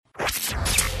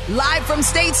live from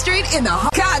State Street in the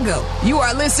Chicago. You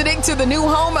are listening to the new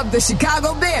home of the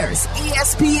Chicago Bears,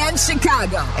 ESPN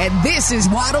Chicago. And this is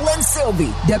Waddle and Silvy,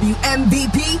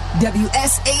 WMVP,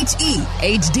 WSHE,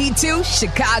 HD2,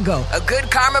 Chicago, a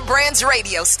Good Karma Brands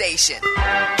radio station.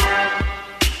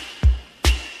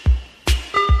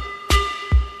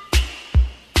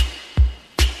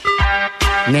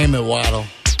 Name it, Waddle.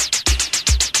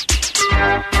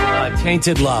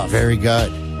 Tainted Love. Very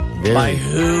good. By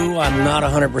who? I'm not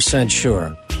 100%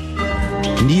 sure.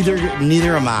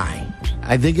 Neither am I.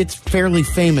 I think it's fairly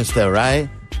famous, though, right?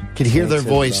 Could hear their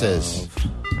voices.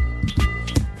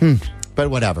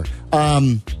 But whatever.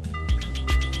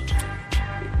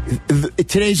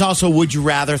 Today's also Would You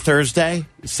Rather Thursday.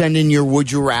 Send in your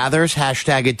Would You Rathers.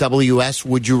 Hashtag it WS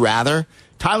Would You Rather.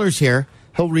 Tyler's here.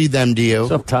 He'll read them to you.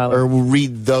 What's up, Tyler? Or we'll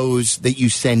read those that you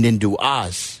send in to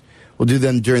us. We'll do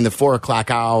them during the 4 o'clock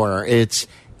hour. It's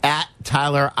at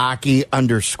Tyler Aki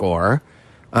 _.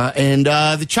 And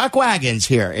the Chuck Wagon's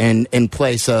here in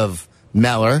place of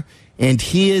Meller. And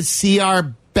he is CR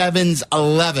Bevins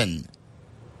 11.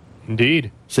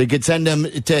 Indeed. So you could send them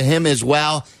to him as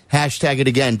well. Hashtag it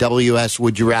again, WS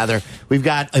Would You Rather. We've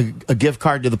got a gift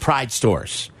card to the Pride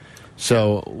stores.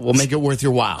 So we'll make it worth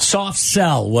your while. Soft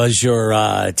Cell was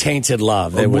your Tainted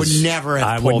Love. I would never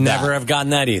have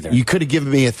gotten that either. You could have given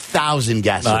me 1,000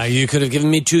 guesses. You could have given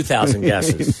me 2,000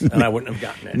 guesses, and I wouldn't have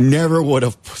gotten it. Never would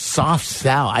have. Soft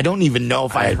Cell. I don't even know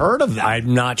if I heard of that.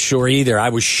 I'm not sure either. I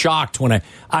was shocked when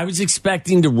I was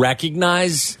expecting to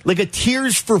recognize. Like a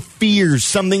Tears for Fears,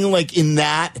 something like in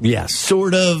that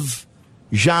sort of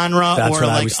genre. That's or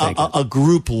like a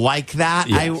group like that.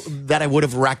 Yes. That I would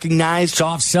have recognized.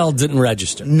 Soft Cell didn't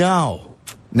register. No,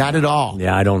 not at all.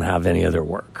 Yeah, I don't have any other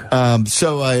work.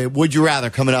 So Would You Rather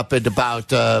coming up at about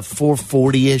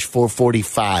 4:40-ish,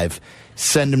 4:45.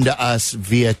 Send them to us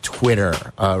via Twitter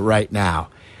right now.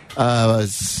 I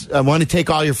want to take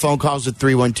all your phone calls at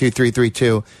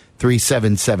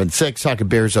 312-332-3776. Talking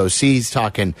Bears OCs,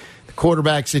 talking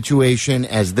quarterback situation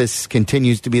as this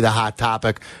continues to be the hot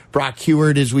topic. Brock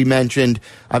Heward, as we mentioned,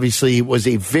 obviously was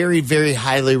a very, very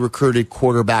highly recruited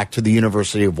quarterback to the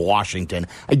University of Washington.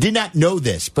 I did not know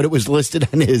this, but it was listed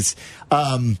on his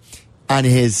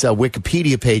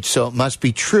Wikipedia page, so it must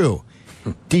be true.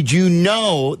 Did you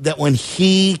know that when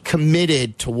he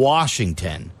committed to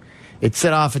Washington, it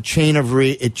set off a chain of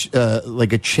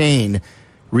chain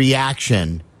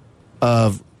reaction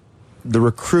of the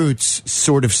recruits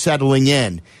sort of settling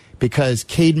in because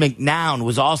Cade McNown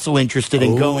was also interested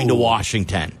in going to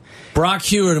Washington. Brock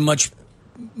Heward, a much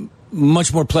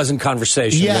more pleasant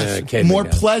conversation. Yes, Cade more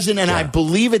McNown. pleasant, and I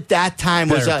believe at that time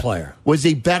was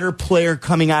a better player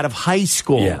coming out of high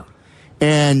school. Yeah.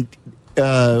 And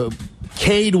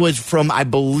Cade was from, I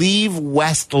believe,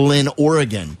 West Lynn,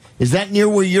 Oregon. Is that near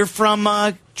where you're from,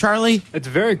 Charlie? It's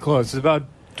very close. It's about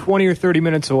 20 or 30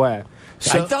 minutes away.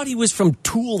 So, I thought he was from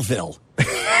Toolville.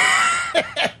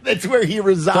 That's where he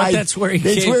resides. That's where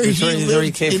he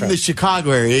lived in the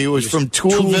Chicago area. He was from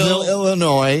Toolville,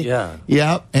 Illinois. Yeah.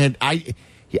 Yep. And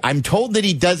I'm told that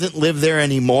he doesn't live there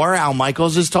anymore. Al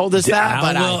Michaels has told us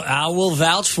that. Al will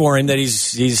vouch for him that he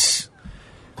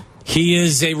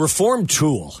is a reformed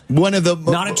tool. Not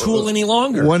a tool any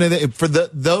longer.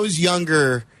 Those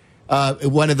younger.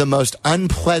 One of the most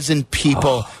unpleasant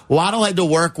people. Waddle had to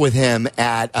work with him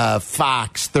at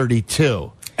Fox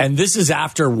 32. And this is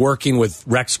after working with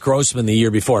Rex Grossman the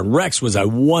year before. And Rex was a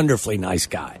wonderfully nice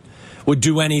guy. Would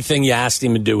do anything you asked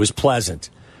him to do, was pleasant.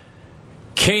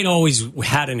 Cade always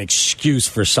had an excuse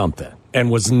for something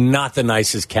and was not the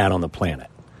nicest cat on the planet.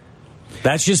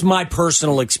 That's just my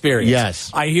personal experience. Yes.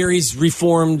 I hear he's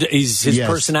reformed. His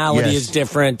personality is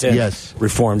different. And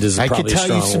reformed is probably a strong word. I could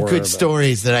tell you some good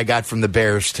stories that I got from the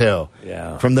Bears, too.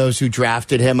 Yeah. From those who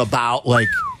drafted him about,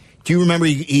 do you remember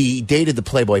he dated the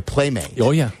Playboy Playmate?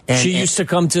 Oh, yeah. She used to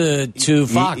come to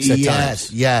Fox at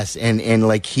times. Yes. And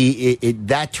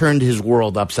that turned his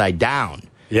world upside down.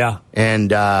 Yeah.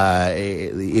 And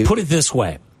put it this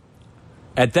way.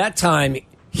 At that time,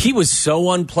 he was so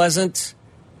unpleasant.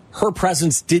 Her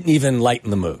presence didn't even lighten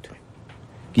the mood.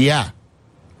 Yeah.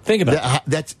 Think about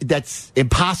it. That's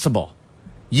impossible.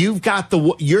 You're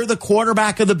the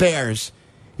quarterback of the Bears.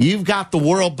 You've got the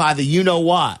world by the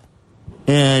you-know-what.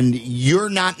 And you're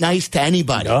not nice to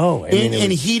anybody. No.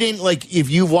 And he didn't, if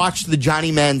you've watched the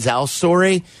Johnny Manziel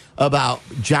story about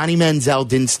Johnny Manziel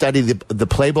didn't study the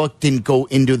playbook, didn't go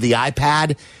into the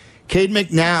iPad. Cade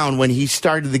McNown, when he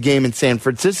started the game in San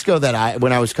Francisco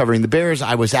when I was covering the Bears,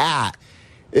 I was at,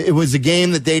 it was a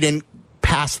game that they didn't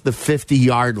pass the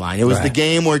 50-yard line. It was the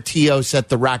game where T.O. set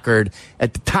the record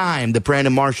at the time that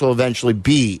Brandon Marshall eventually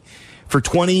beat. For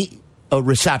 20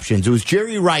 receptions. It was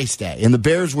Jerry Rice Day, and the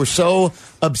Bears were so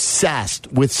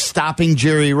obsessed with stopping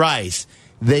Jerry Rice,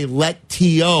 they let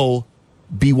T.O.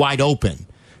 be wide open.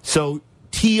 So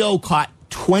T.O. caught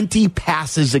 20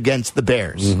 passes against the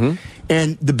Bears. Mm-hmm.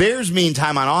 And the Bears,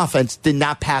 meantime, on offense, did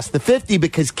not pass the 50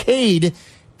 because Cade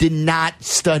did not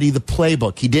study the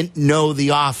playbook. He didn't know the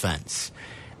offense.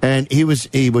 And he was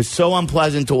so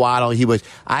unpleasant to Waddle.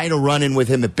 I had a run-in with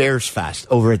him at Bears Fest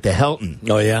over at the Hilton.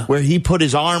 Oh, yeah? Where he put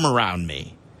his arm around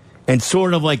me and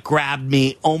sort of like grabbed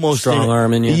me almost. Strong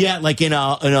arming you? Yeah, like in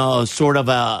a sort of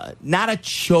a, not a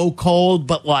chokehold,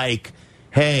 but like,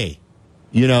 hey,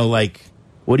 like,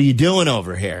 what are you doing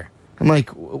over here? I'm like,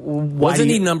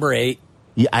 wasn't he number 8?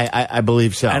 Yeah, I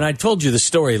believe so. And I told you the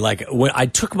story. Like, when I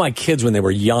took my kids when they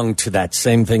were young to that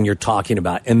same thing you're talking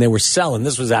about, and they were selling.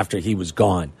 This was after he was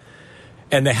gone,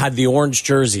 and they had the orange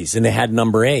jerseys and they had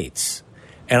number 8s,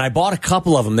 and I bought a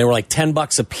couple of them. They were like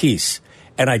 $10 a piece,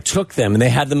 and I took them, and they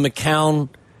had the McCown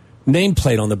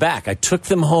nameplate on the back. I took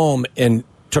them home and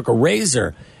took a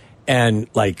razor and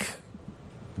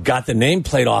got the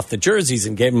nameplate off the jerseys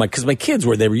and gave them because my kids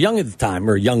they were young at the time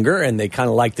or younger, and they kind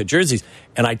of liked the jerseys.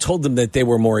 And I told them that they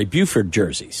were Maury Buford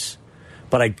jerseys,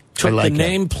 but I took the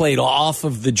nameplate off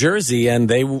of the jersey, and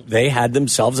they had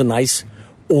themselves a nice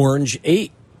orange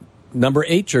number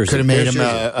 8 jersey. Could have made him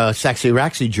a sexy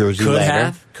Rexy jersey.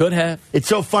 Could have. It's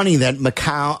so funny that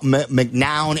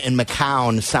McNown and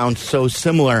McCown sound so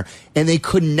similar, and they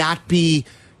could not be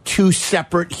two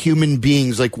separate human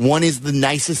beings. Like, one is the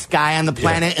nicest guy on the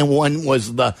planet, and one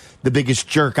was the biggest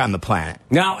jerk on the planet.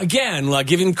 Now, again,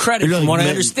 give him credit from what I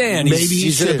understand.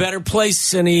 He's in a better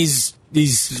place, and he's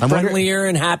friendlier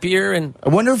and happier. And I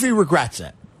wonder if he regrets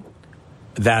it.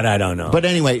 That I don't know. But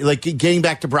anyway, getting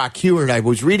back to Brock Heward, I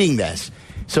was reading this.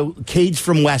 So Cade's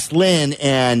from West Lynn,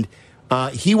 and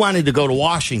he wanted to go to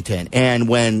Washington. And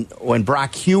when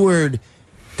Brock Heward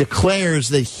declares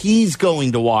that he's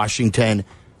going to Washington,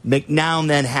 McNown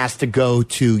then has to go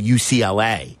to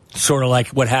UCLA. Sort of like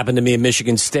what happened to me at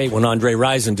Michigan State when Andre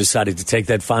Rison decided to take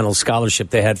that final scholarship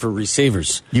they had for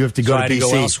receivers. You have to go to BC. I had to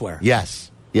go elsewhere.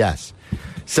 Yes.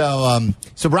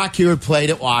 So Brock Heward played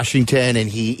at Washington, and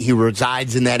he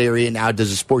resides in that area now,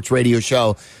 does a sports radio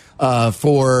show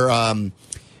for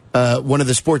one of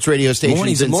the sports radio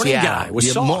stations in morning Seattle. Guy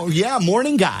with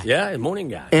morning guy. Yeah, morning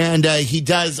guy. And he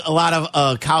does a lot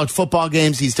of college football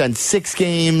games. He's done 6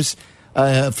 games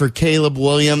for Caleb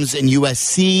Williams and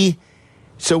USC.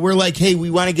 So we're like, hey, we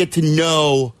want to get to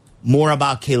know more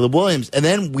about Caleb Williams. And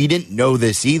then we didn't know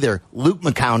this either. Luke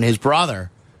McCown, his brother,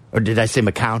 or did I say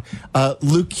McCown?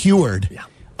 Luke Heward.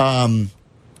 Yeah.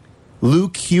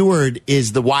 Luke Heward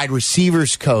is the wide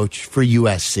receivers coach for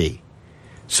USC.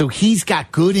 So he's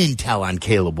got good intel on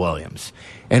Caleb Williams.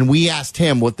 And we asked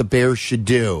him what the Bears should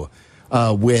do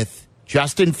with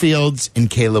Justin Fields and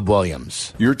Caleb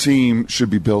Williams. Your team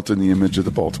should be built in the image of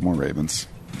the Baltimore Ravens.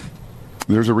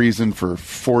 There's a reason for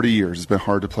 40 years it's been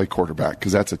hard to play quarterback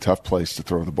because that's a tough place to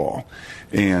throw the ball.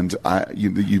 And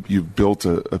you built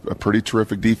a pretty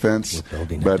terrific defense.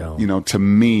 But, to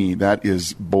me, that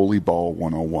is bully ball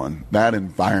 101. That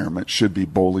environment should be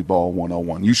bully ball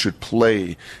 101. You should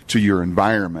play to your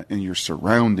environment and your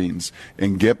surroundings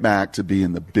and get back to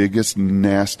being the biggest,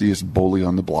 nastiest bully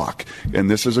on the block. And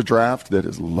this is a draft that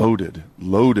is loaded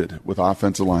with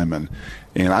offensive linemen.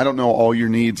 And I don't know all your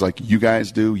needs like you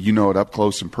guys do. You know it up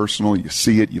close and personal. You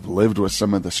see it. You've lived with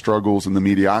some of the struggles and the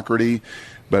mediocrity.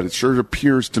 But it sure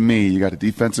appears to me you got a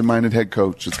defensive-minded head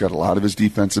coach that's got a lot of his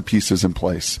defensive pieces in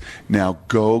place. Now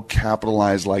go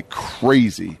capitalize like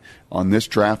crazy on this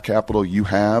draft capital you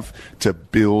have to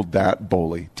build that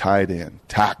bully, tight end,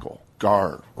 tackle,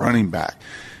 guard, running back.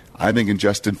 I think in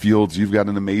Justin Fields you've got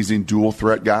an amazing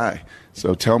dual-threat guy.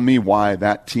 So tell me why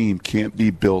that team can't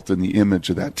be built in the image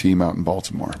of that team out in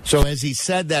Baltimore. So as he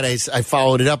said that, I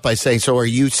followed it up by saying, so are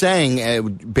you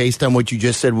saying, based on what you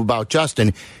just said about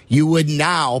Justin, you would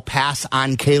now pass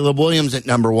on Caleb Williams at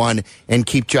number 1 and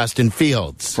keep Justin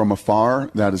Fields? From afar,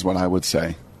 that is what I would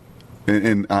say.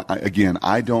 And again,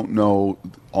 I don't know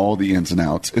all the ins and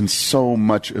outs, and so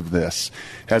much of this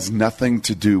has nothing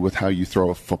to do with how you throw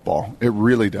a football. It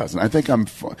really doesn't. I think I'm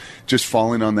just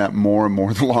falling on that more and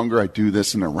more the longer I do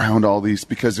this and around all these,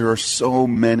 because there are so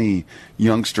many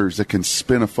youngsters that can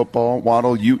spin a football.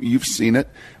 Waddle, you've seen it.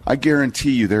 I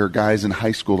guarantee you there are guys in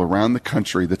high school around the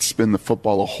country that spin the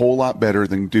football a whole lot better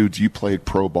than dudes you played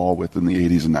pro ball with in the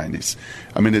 80s and 90s.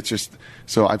 I mean, it's just –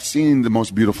 so I've seen the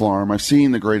most beautiful arm. I've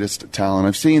seen the greatest talent.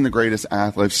 I've seen the greatest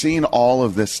athlete. I've seen all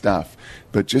of this stuff.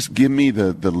 But just give me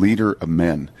the leader of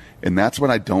men. And that's what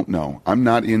I don't know. I'm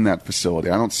not in that facility.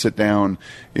 I don't sit down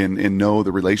and know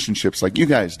the relationships like you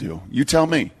guys do. You tell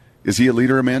me. Is he a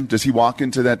leader of men? Does he walk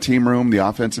into that team room, the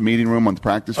offensive meeting room on the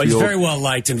practice field? He's very well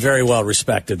liked and very well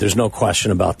respected. There's no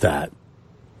question about that.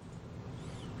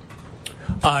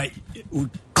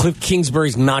 Kliff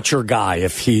Kingsbury's not your guy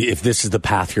if this is the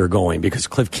path you're going, because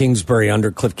under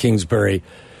Kliff Kingsbury,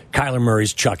 Kyler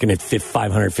Murray's chucking it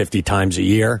 550 times a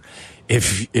year.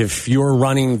 If you're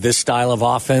running this style of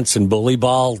offense and bully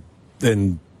ball,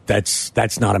 then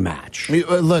that's not a match.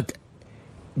 Look,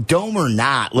 dome or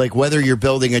not, like whether you're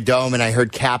building a dome, and I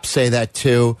heard Cap say that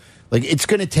too, like it's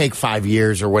going to take 5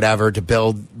 years or whatever to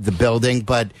build the building,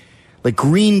 but like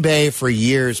Green Bay for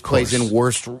years plays in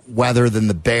worse weather than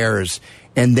the Bears,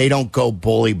 and they don't go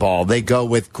bully ball. They go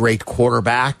with great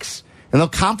quarterbacks, and they'll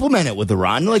complement it with the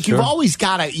run. Like you've always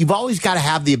got to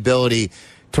have the ability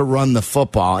to run the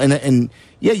football, and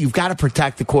yeah, you've got to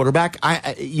protect the quarterback.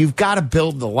 You've got to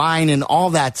build the line and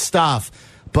all that stuff.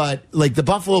 But like the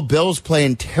Buffalo Bills play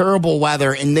in terrible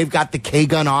weather, and they've got the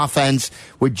K-gun offense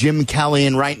with Jim Kelly,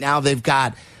 and right now they've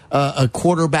got a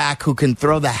quarterback who can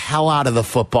throw the hell out of the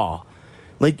football.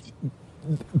 Like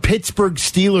Pittsburgh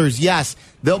Steelers, yes,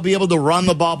 they'll be able to run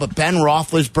the ball, but Ben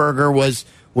Roethlisberger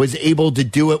was able to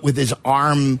do it with his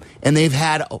arm, and they've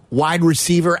had wide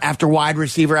receiver after wide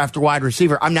receiver after wide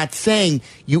receiver. I'm not saying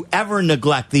you ever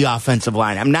neglect the offensive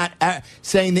line. I'm not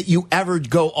saying that you ever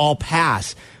go all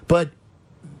pass, but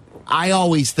I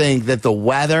always think that the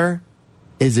weather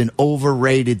is an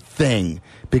overrated thing,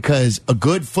 because a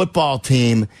good football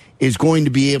team is going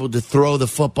to be able to throw the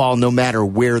football no matter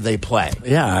where they play.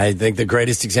 Yeah, I think the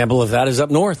greatest example of that is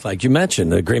up north, like you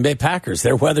mentioned, the Green Bay Packers.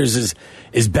 Their weather's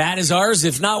as bad as ours,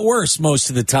 if not worse, most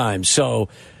of the time. So,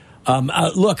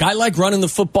 look, I like running the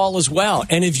football as well.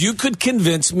 And if you could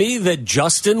convince me that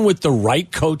Justin, with the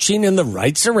right coaching and the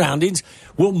right surroundings,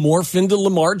 will morph into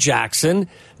Lamar Jackson,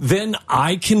 then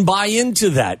I can buy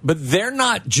into that. But they're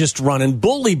not just running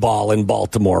bully ball in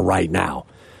Baltimore right now.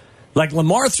 Like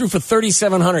Lamar threw for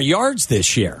 3,700 yards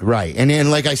this year. Right. And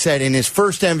like I said, in his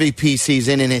first MVP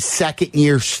season, in his second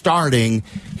year starting,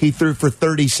 he threw for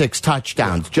 36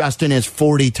 touchdowns. Yeah. Justin has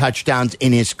 40 touchdowns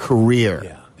in his career.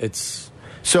 Yeah. It's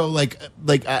so like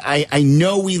I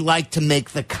know we like to make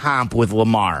the comp with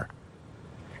Lamar.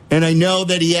 And I know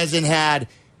that he hasn't had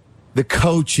the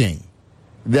coaching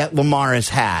that Lamar has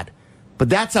had. But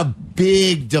that's a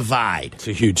big divide. It's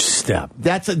a huge step.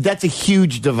 That's a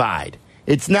huge divide.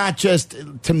 It's not just,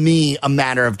 to me, a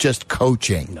matter of just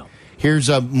coaching. No. Here's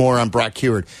more on Brock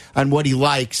Huard on what he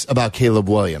likes about Caleb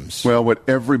Williams. Well, what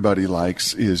everybody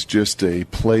likes is just a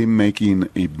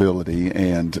playmaking ability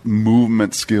and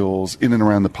movement skills in and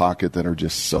around the pocket that are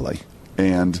just silly.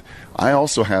 And I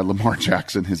also had Lamar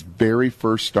Jackson his very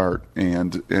first start,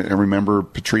 and I remember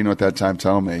Petrino at that time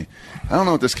telling me, I don't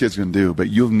know what this kid's going to do, but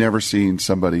you've never seen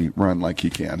somebody run like he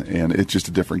can, and it's just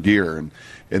a different gear. And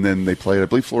then they played, I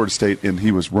believe, Florida State, and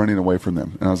he was running away from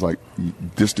them. And I was like,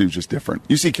 this dude's just different.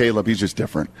 You see Caleb, he's just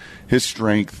different. His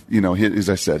strength, as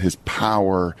I said, his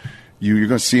power. You're going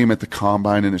to see him at the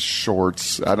combine in his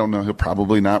shorts. I don't know. He'll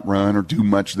probably not run or do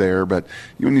much there. But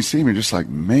when you see him, you're just like,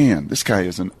 man, this guy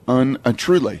is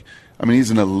truly, he's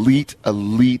an elite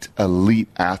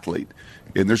athlete.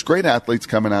 And there's great athletes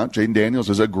coming out. Jaden Daniels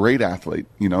is a great athlete.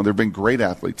 There have been great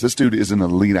athletes. This dude is an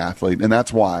elite athlete, and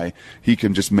that's why he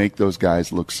can just make those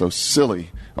guys look so silly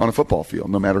on a football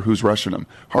field, no matter who's rushing them.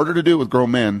 Harder to do with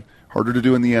grown men. Harder to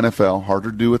do in the NFL,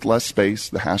 harder to do with less space,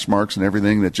 the hash marks and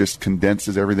everything that just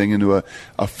condenses everything into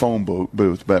a phone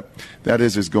booth. But that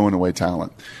is his going away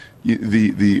talent.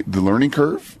 The learning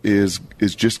curve is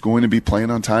just going to be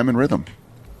playing on time and rhythm.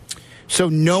 So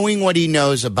knowing what he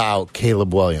knows about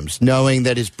Caleb Williams, knowing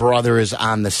that his brother is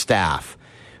on the staff,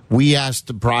 we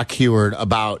asked Brock Huard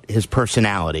about his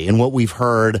personality and what we've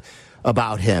heard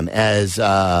about him as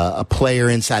a player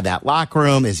inside that locker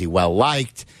room. Is he well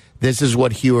liked? This is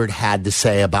what Huard had to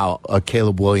say about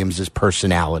Caleb Williams'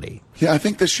 personality. Yeah, I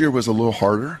think this year was a little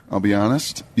harder, I'll be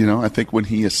honest. I think when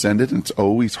he ascended, it's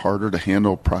always harder to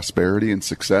handle prosperity and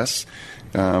success.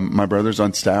 My brother's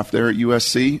on staff there at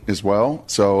USC as well,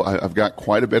 so I've got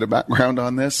quite a bit of background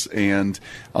on this. And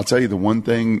I'll tell you, the one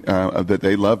thing that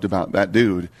they loved about that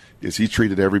dude is he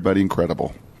treated everybody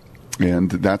incredible.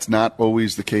 And that's not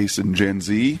always the case in Gen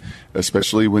Z,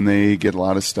 especially when they get a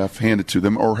lot of stuff handed to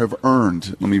them or have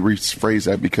earned. Let me rephrase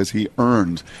that, because he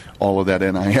earned all of that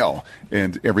NIL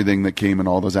and everything that came in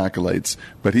all those accolades.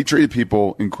 But he treated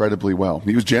people incredibly well.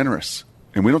 He was generous.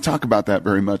 And we don't talk about that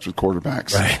very much with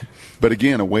quarterbacks. Right. But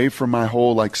again, away from my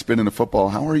whole spinning a football,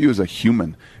 how are you as a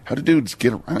human? How do dudes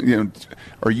get around?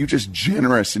 Are you just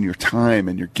generous in your time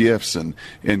and your gifts and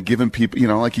giving people,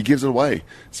 he gives it away.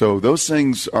 So those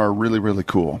things are really, really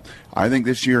cool. I think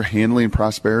this year handling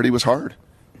prosperity was hard.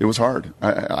 It was hard.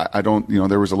 I don't,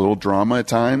 there was a little drama at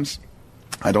times.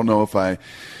 I don't know if I,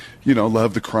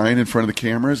 love the crying in front of the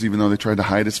cameras, even though they tried to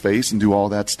hide his face and do all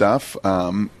that stuff.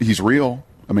 He's real.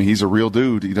 I mean, he's a real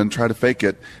dude. He doesn't try to fake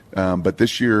it. But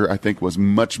this year, I think, was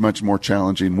much, much more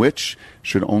challenging, which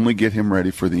should only get him ready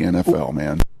for the NFL,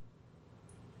 man.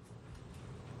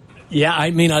 Yeah, I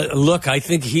mean, look, I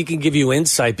think he can give you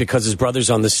insight because his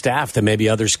brother's on the staff that maybe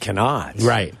others cannot.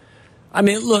 Right. I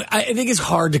mean, look, I think it's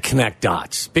hard to connect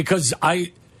dots because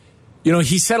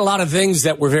he said a lot of things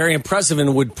that were very impressive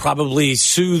and would probably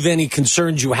soothe any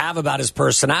concerns you have about his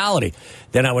personality.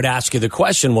 Then I would ask you the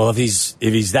question, well, if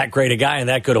he's that great a guy and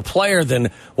that good a player,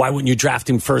 then why wouldn't you draft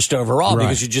him first overall? Right.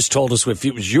 Because you just told us if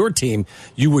it was your team,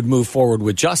 you would move forward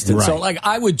with Justin. Right. So,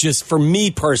 I would just, for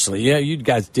me personally, you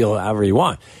guys deal however you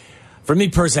want. For me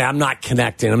personally, I'm not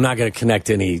connecting. I'm not going to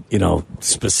connect any,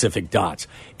 specific dots.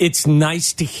 It's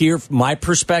nice to hear my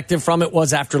perspective from it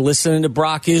was after listening to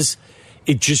Brock is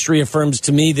it just reaffirms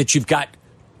to me that you've got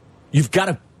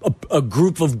a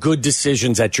group of good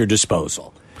decisions at your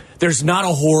disposal. There's not a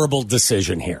horrible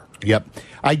decision here. Yep.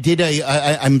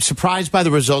 I'm surprised by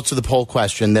the results of the poll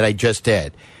question that I just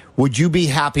did. Would you be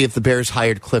happy if the Bears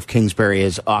hired Kliff Kingsbury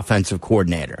as offensive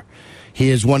coordinator? He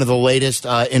is one of the latest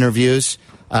interviews.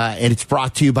 And it's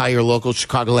brought to you by your local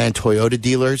Chicagoland Toyota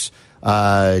dealers.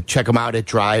 Check them out at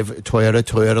Drive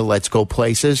Toyota, Let's Go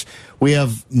Places. We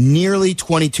have nearly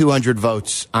 2,200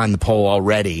 votes on the poll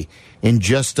already in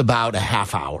just about a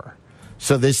half hour.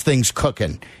 So this thing's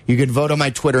cooking. You can vote on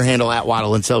my Twitter handle at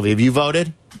Waddle and Silvy. Have you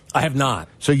voted? I have not.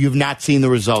 So you've not seen the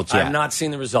results yet? I have not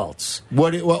seen the results.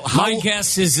 My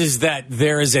guess is that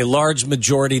there is a large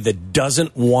majority that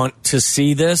doesn't want to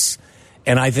see this.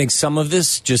 And I think some of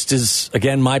this, just as,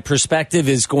 again, my perspective,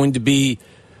 is going to be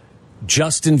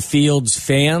Justin Fields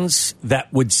fans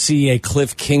that would see a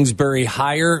Kliff Kingsbury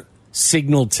hire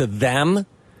signal to them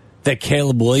that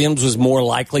Caleb Williams was more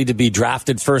likely to be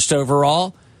drafted first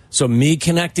overall. So me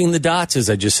connecting the dots, as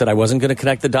I just said, I wasn't going to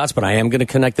connect the dots, but I am going to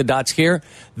connect the dots here.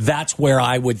 That's where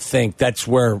I would say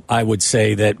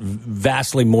that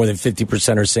vastly more than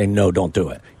 50% are saying, no, don't do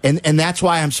it. And that's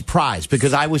why I'm surprised,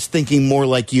 because I was thinking more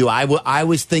like you. I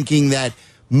was thinking that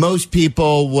most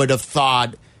people would have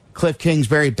thought Kliff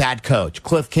Kingsbury, bad coach.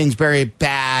 Kliff Kingsbury,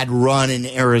 bad run in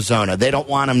Arizona. They don't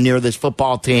want him near this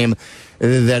football team,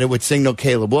 that it would signal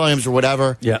Caleb Williams or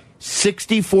whatever. Yeah.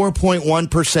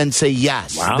 64.1% say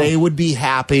yes. Wow. They would be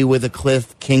happy with a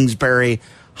Kliff Kingsbury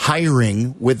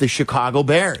hiring with the Chicago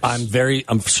Bears.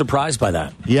 I'm surprised by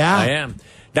that. Yeah. I am.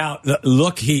 Now,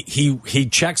 look, he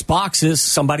checks boxes.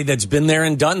 Somebody that's been there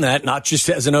and done that, not just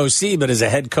as an OC, but as a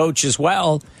head coach as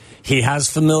well. He has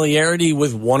familiarity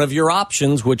with one of your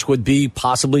options, which would be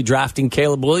possibly drafting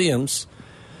Caleb Williams.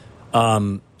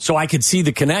 So I could see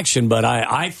the connection, but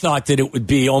I thought that it would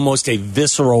be almost a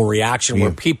visceral reaction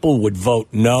where people would vote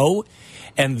no,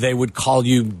 and they would call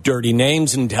you dirty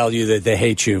names and tell you that they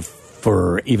hate you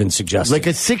for even suggesting. Like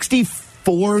a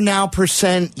 64% now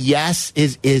yes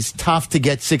is tough to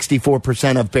get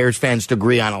 64% of Bears fans to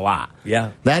agree on a lot.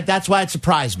 Yeah. That's why it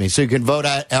surprised me. So you can vote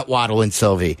at Waddle and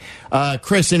Silvy.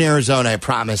 Chris in Arizona, I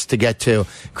promised to get to.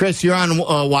 Chris, you're on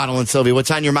Waddle and Silvy.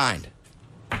 What's on your mind?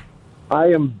 I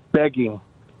am begging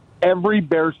every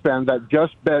Bears fan that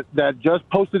just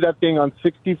posted that thing on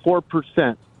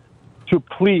 64% to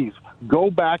please go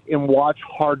back and watch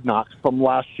Hard Knocks from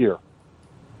last year.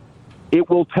 It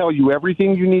will tell you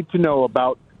everything you need to know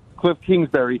about Kliff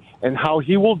Kingsbury and how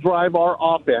he will drive our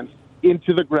offense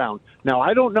into the ground. Now,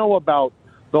 I don't know about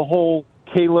the whole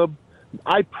Caleb.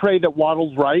 I pray that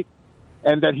Waddle's right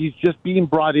and that he's just being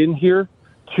brought in here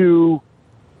to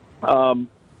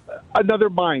another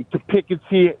mind to pick and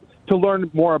see, to learn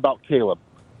more about Caleb.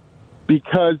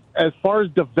 Because as far as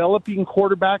developing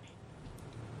quarterbacks,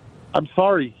 I'm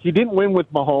sorry, he didn't win with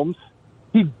Mahomes.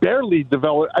 He barely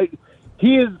developed.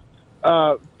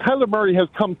 Kyler Murray has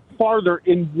come farther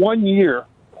in 1 year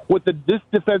with this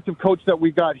defensive coach that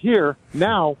we got here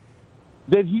now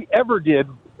than he ever did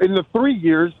in the 3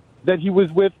 years that he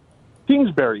was with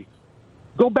Kingsbury.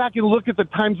 Go back and look at the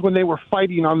times when they were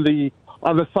fighting on the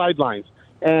sidelines,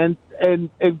 and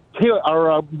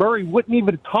Murray wouldn't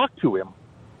even talk to him.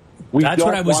 That's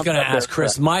what I was going to ask,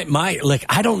 Chris.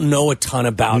 I don't know a ton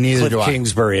about Kliff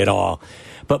Kingsbury at all.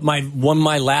 But one of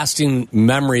my lasting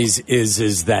memories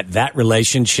is that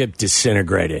relationship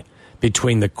disintegrated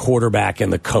between the quarterback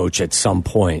and the coach at some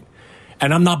point.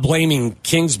 And I'm not blaming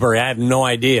Kingsbury. I have no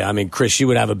idea. I mean, Chris, you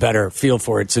would have a better feel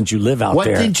for it since you live out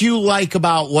there. What did you like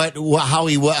about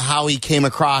how he came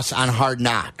across on Hard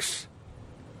Knocks?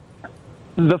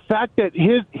 The fact that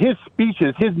his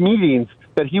speeches, his meetings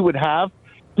that he would have,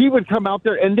 he would come out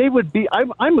there and they would be.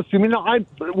 I'm assuming now.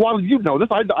 Well, you know this.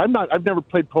 I'm not. I've never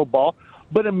played pro ball,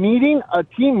 but a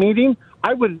team meeting,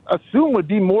 I would assume would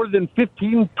be more than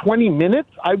 15, 20 minutes.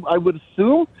 I would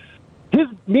assume his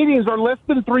meetings are less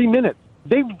than 3 minutes.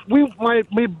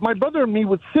 My brother and me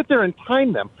would sit there and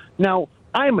time them. Now,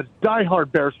 I am a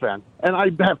diehard Bears fan, and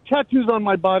I have tattoos on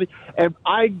my body, and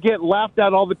I get laughed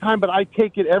at all the time, but I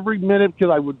take it every minute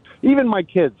because I would, even my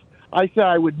kids, I said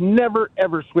I would never,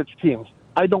 ever switch teams.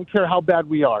 I don't care how bad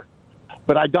we are.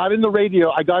 But I got in the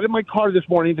radio, I got in my car this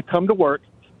morning to come to work,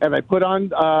 and I put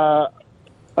on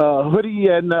a hoodie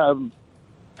and, I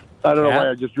don't know why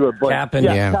I just drew a blank. Cap and,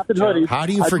 Cap and hoodie. How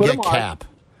do you forget Cap?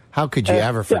 How could you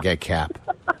ever forget Cap?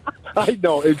 I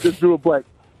know, it just drew a blank.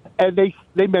 And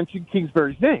they mentioned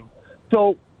Kingsbury's name.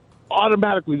 So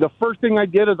automatically, the first thing I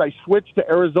did is I switched to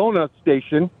Arizona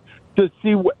station to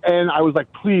see, and I was like,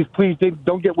 please,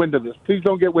 don't get wind of this. Please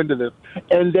don't get wind of this.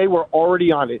 And they were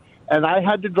already on it. And I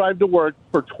had to drive to work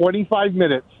for 25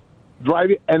 minutes,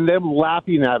 driving, and them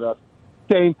laughing at us,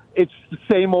 saying it's the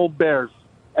same old Bears.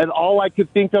 And all I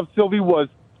could think of, Sylvie, was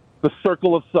the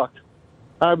circle of suck.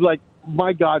 I'm like,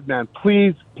 my God, man,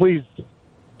 please,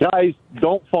 guys,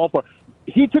 don't fall for it.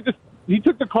 He took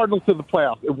the Cardinals to the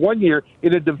playoffs in 1 year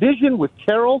in a division with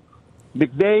Carroll,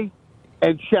 McVay,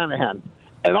 and Shanahan.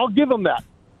 And I'll give him that.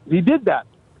 He did that.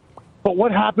 But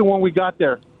what happened when we got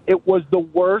there? It was the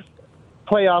worst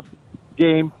playoff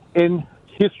game in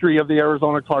history of the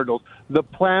Arizona Cardinals. The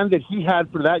plan that he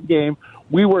had for that game,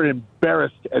 we were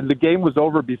embarrassed, and the game was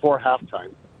over before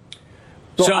halftime.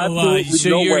 So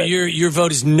your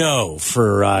vote is no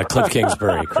for Kliff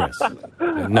Kingsbury, Chris.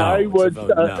 No, I would.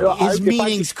 No. His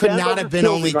meetings could not have been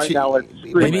only right two. now,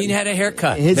 Maybe he had a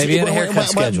haircut. Maybe he had a haircut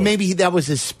schedule. Maybe that was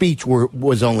his speech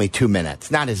was only 2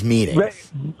 minutes, not his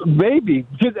meetings. Maybe.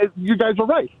 You guys are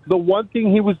right. The one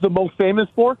thing he was the most famous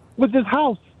for was his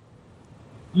house.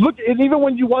 Look, and even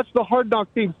when you watch the Hard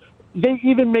Knock things, they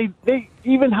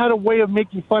even had a way of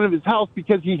making fun of his house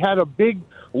because he had a big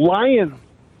lion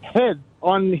head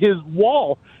on his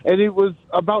wall, and it was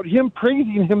about him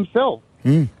praising himself.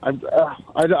 I'm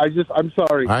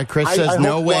sorry. All right, Chris says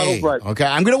no way. Right. Okay,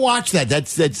 I'm going to watch that.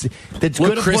 That's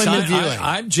good Chris, appointment viewing.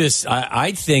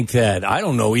 I think that I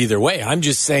don't know either way. I'm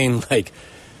just saying, like,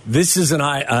 this is an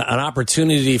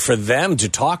opportunity for them to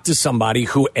talk to somebody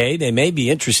who, A, they may be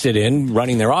interested in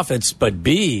running their offense, but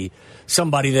B,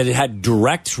 somebody that had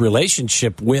direct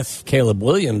relationship with Caleb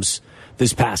Williams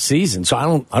this past season. So I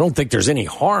don't think there's any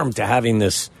harm to having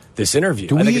this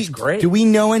interview. I think it's great. Do we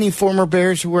know any former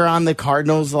Bears who were on the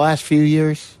Cardinals the last few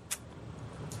years?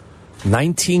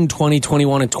 19, 20,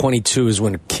 21, and 22 is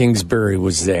when Kingsbury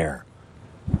was there.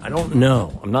 I don't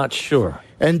know. I'm not sure.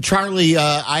 And Charlie,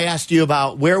 I asked you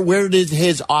about where did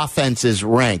his offenses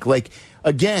rank? Like,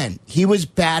 again, he was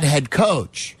bad head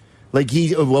coach. Like,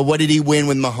 what did he win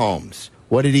with Mahomes?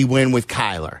 What did he win with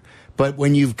Kyler? But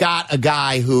when you've got a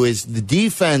guy who is the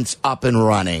defense up and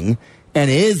running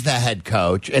and is the head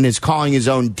coach and is calling his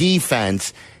own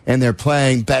defense and they're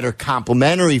playing better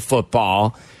complementary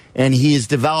football and he is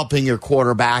developing your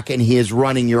quarterback and he is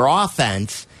running your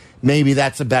offense, maybe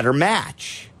that's a better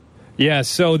match. Yeah,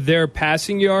 so their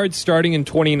passing yards starting in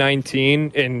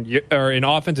 2019 in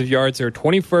offensive yards, they're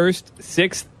 21st,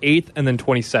 6th, 8th, and then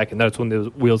 22nd. That's when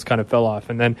the wheels kind of fell off.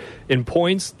 And then in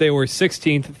points, they were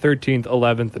 16th, 13th,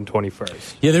 11th, and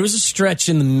 21st. Yeah, there was a stretch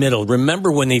in the middle.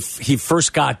 Remember when he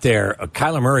first got there,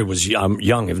 Kyler Murray was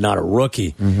young, if not a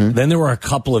rookie. Mm-hmm. Then there were a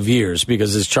couple of years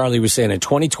because, as Charlie was saying, in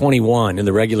 2021, in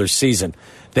the regular season,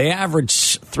 they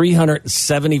averaged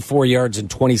 374 yards and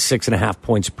 26.5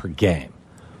 points per game.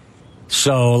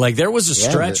 So, like, there was a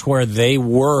stretch where they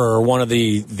were one of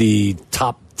the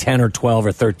top 10 or 12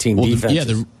 or 13 defenses.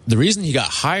 Yeah, the reason he got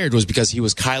hired was because he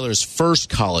was Kyler's first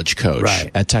college coach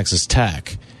at Texas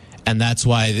Tech. And that's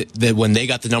why when they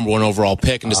got the number 1 overall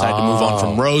pick and decided to move on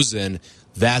from Rosen,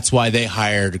 that's why they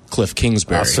hired Kliff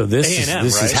Kingsbury. So this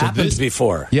has happened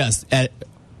before. Yes.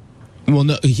 Well,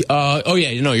 no. You're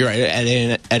right.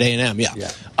 At A&M,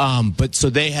 yeah. But so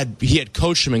he had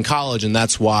coached him in college, and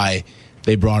that's why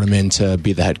they brought him in to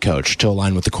be the head coach, to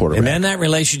align with the quarterback. And then that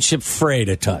relationship frayed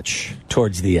a touch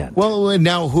towards the end. Well,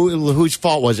 now whose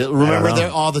fault was it? Remember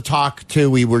all the talk,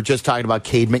 too, we were just talking about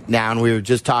Cade McNown. We were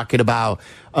just talking about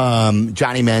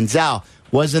Johnny Manziel.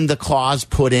 Wasn't the clause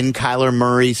put in Kyler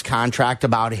Murray's contract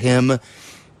about him,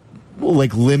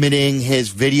 like, limiting his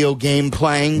video game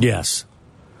playing? Yes.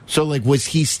 So, like, was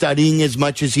he studying as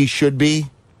much as he should be?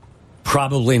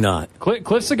 Probably not.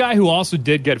 Kliff's a guy who also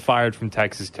did get fired from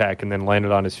Texas Tech and then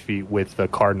landed on his feet with the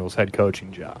Cardinals head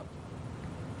coaching job.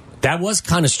 That was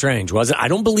kind of strange, wasn't it? I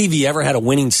don't believe he ever had a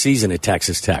winning season at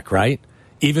Texas Tech, right?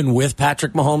 Even with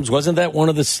Patrick Mahomes, wasn't that one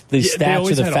of the stats they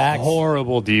always or the had facts?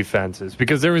 Horrible defenses,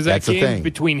 because there was that game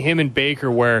between him and Baker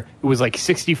where it was like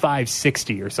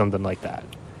 65-60 or something like that.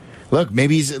 Look,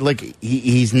 maybe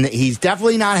he's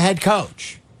definitely not a head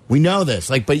coach. We know this,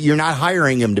 but you're not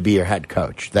hiring him to be your head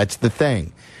coach. That's the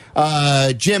thing.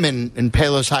 Jim in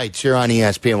Palos Heights, you're on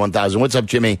ESPN 1000. What's up,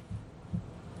 Jimmy?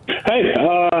 Hey,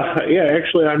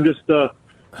 actually, I'm just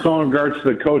calling in regards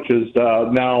to the coaches.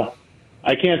 Now,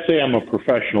 I can't say I'm a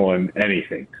professional in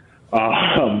anything.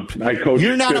 I coach.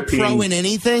 You're not 15. A pro in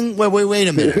anything? Wait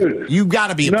a minute. You got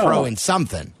to be a pro in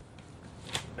something.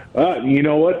 You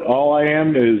know what? All I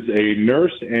am is a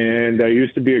nurse, and I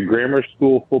used to be a grammar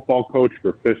school football coach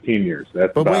for 15 years.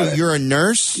 That's but about wait, it. You're a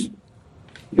nurse?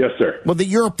 Yes, sir. Well,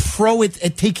 you're a pro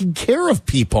at taking care of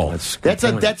people. That's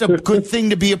a good thing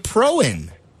to be a pro in.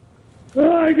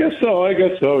 I guess so.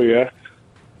 Yeah.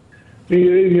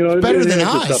 You know, it's better than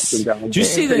us. Did you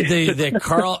see that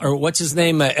Carl, or what's his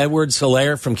name,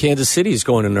 Edwards-Helaire from Kansas City is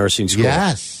going to nursing school?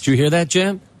 Yes. Did you hear that,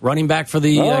 Jim? Running back for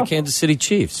the Kansas City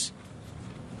Chiefs.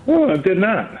 Oh, I did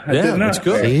not. I did not. That's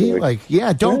good. See,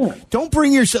 don't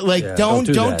bring yourself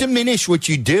don't diminish what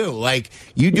you do.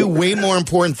 You do way more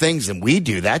important things than we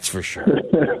do. That's for sure.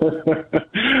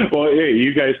 Well, hey,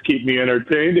 you guys keep me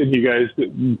entertained, and you guys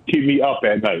keep me up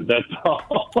at night. That's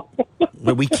all.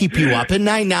 But we keep you up at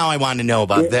night? Now I want to know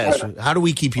about this. How do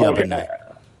we keep you up at night?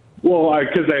 Well,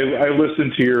 because I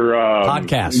listen to your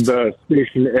podcast, the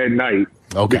station at night,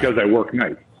 because I work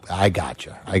nights. I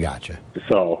gotcha.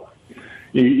 So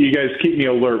you guys keep me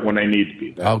alert when I need to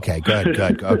be. Okay, good.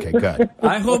 Okay, good.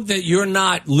 I hope that you're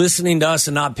not listening to us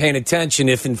and not paying attention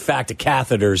if, in fact, a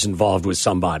catheter is involved with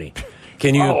somebody.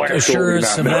 Can you assure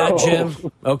us of that,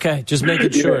 Jim? Okay, just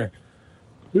making sure.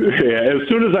 Yeah, as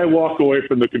soon as I walk away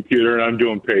from the computer and I'm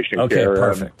doing patient care. Okay,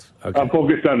 perfect. I'm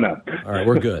focused on that. All right,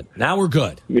 we're good. Now we're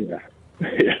good. Yeah.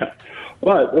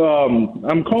 But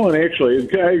I'm calling, actually,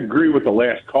 I agree with the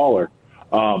last caller.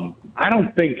 I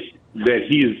don't think that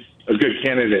he's a good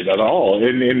candidate at all.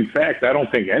 And in fact, I don't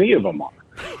think any of them are.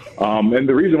 And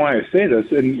the reason why I say this,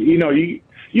 and you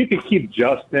could keep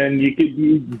Justin,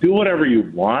 you do whatever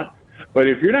you want, but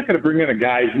if you're not going to bring in a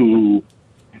guy who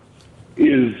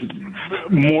is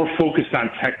more focused on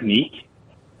technique,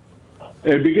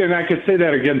 and I could say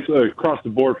that across the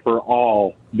board for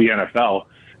all the NFL,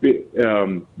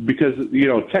 because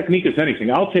technique is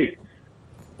anything. I'll take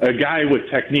a guy with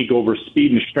technique over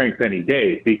speed and strength any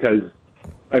day, because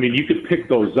you could pick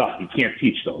those up. You can't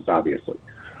teach those, obviously.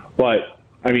 But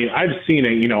I've seen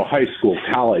it, high school,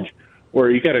 college,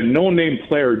 where you got a no-name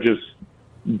player just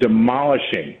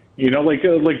demolishing. Like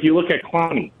you look at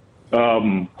Clowney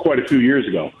quite a few years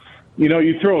ago.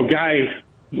 You throw a guy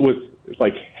with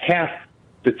half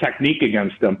the technique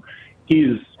against him,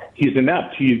 he's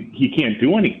inept. He can't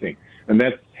do anything, and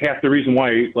that's half the reason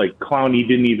why Clowney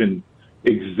didn't even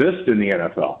exist in the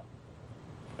NFL.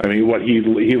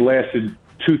 He lasted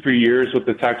 2-3 years with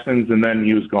the Texans, and then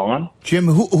he was gone. Jim,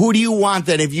 who do you want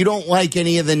that if you don't like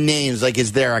any of the names?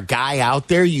 Is there a guy out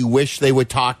there you wish they would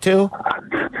talk to?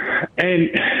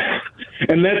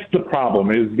 And that's the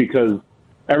problem, is because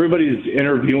everybody's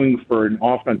interviewing for an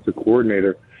offensive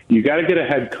coordinator. You got to get a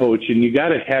head coach, and you got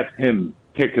to have him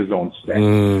pick his own staff.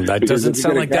 That doesn't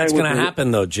sound like that's going to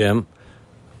happen, though, Jim.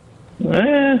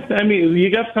 You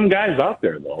got some guys out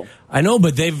there, though. I know,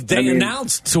 but they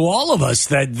announced to all of us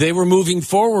that they were moving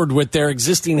forward with their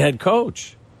existing head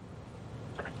coach.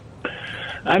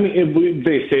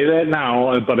 They say that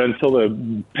now, but until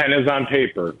the pen is on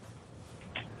paper,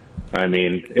 and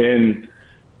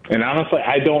honestly,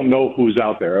 I don't know who's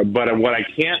out there. But what I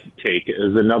can't take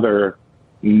is another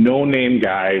no-name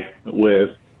guy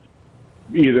with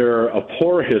either a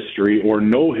poor history or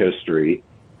no history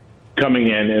coming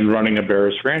in and running a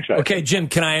Bears franchise. Okay, Jim,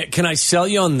 can I sell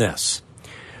you on this?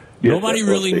 Yes, nobody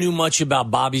really knew much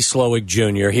about Bobby Slowick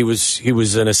Jr. He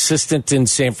was an assistant in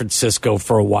San Francisco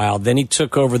for a while. Then he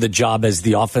took over the job as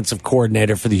the offensive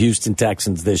coordinator for the Houston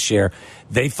Texans this year.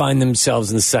 They find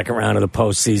themselves in the second round of the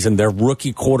postseason. Their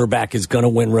rookie quarterback is going to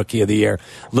win Rookie of the Year.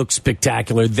 Looks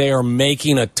spectacular. They are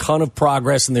making a ton of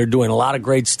progress, and they're doing a lot of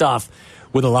great stuff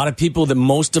with a lot of people that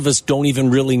most of us don't even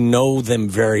really know them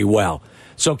very well.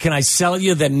 So can I sell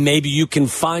you that maybe you can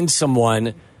find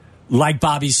someone like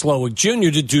Bobby Slowick Jr.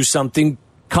 to do something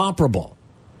comparable?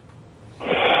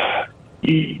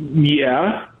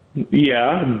 Yeah,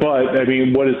 Yeah, but, I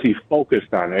mean, what is he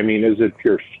focused on? I mean, is it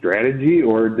pure strategy,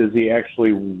 or does he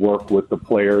actually work with the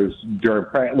players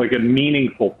during like a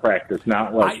meaningful practice,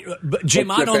 not like... But Jim,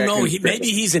 I don't know. Maybe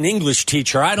he's an English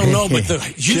teacher. I don't know, but the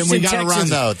Houston Jim, we got to Texans... run,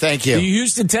 though. Thank you. The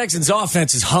Houston Texans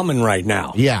offense is humming right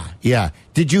now. Yeah.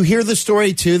 Did you hear the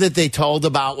story, too, that they told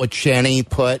about what Shanny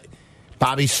put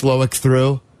Bobby Slowick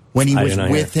through when he was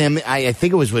with him? I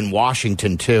think it was in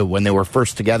Washington, too, when they were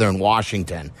first together in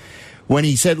Washington. When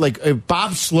he said, like,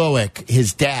 Bob Slowick,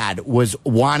 his dad, was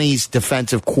Wani's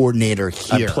defensive coordinator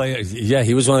here.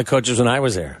 He was one of the coaches when I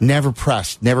was there. Never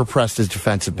pressed his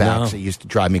defensive backs. No. It used to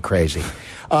drive me crazy.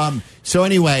 So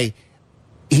anyway,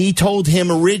 he told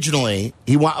him originally,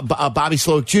 Bobby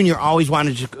Slowick Jr. always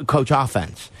wanted to coach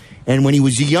offense. And when he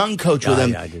was a young coach with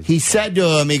him, he said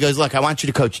to him, he goes, look, I want you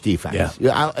to coach defense.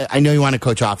 Yeah. I know you want to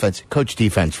coach offense. Coach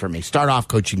defense for me. Start off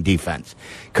coaching defense.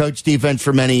 Coach defense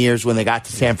for many years. When they got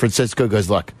to San Francisco,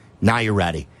 goes, look, now you're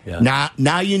ready. Yeah.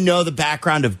 Now you know the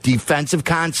background of defensive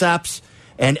concepts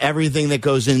and everything that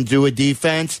goes into a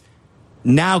defense.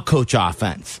 Now coach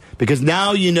offense. Because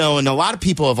now you know, and a lot of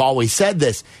people have always said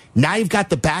this, now you've got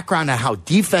the background on how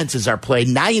defenses are played.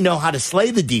 Now you know how to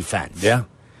slay the defense. Yeah.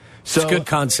 So, it's a good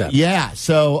concept. Yeah,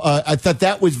 so I thought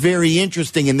that was very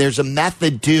interesting, and there's a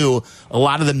method to a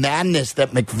lot of the madness that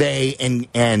McVay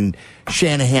and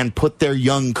Shanahan put their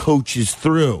young coaches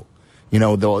through. You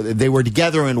know, they were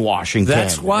together in Washington.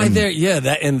 That's why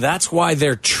that's why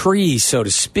their tree, so to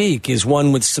speak, is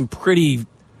one with some pretty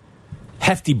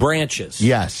hefty branches.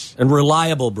 Yes. And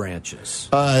reliable branches.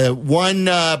 Brian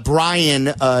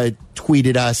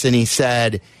tweeted us, and he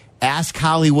said, ask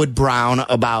Hollywood Brown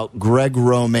about Greg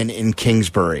Roman in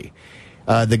Kingsbury.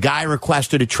 The guy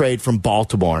requested a trade from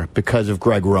Baltimore because of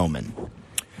Greg Roman.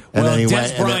 And then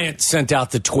Des Bryant sent out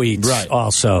the tweets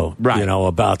also, you know,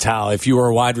 about how if you were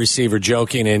a wide receiver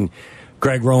joking and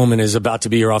Greg Roman is about to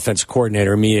be your offensive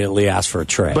coordinator, immediately ask for a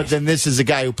trade. But then this is a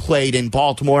guy who played in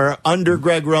Baltimore under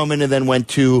Greg Roman and then went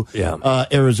to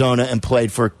Arizona and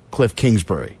played for Kliff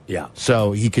Kingsbury. Yeah.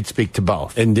 So he could speak to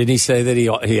both. And did he say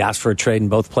that he asked for a trade in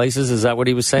both places? Is that what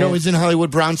he was saying? No, isn't Hollywood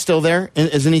Brown still there?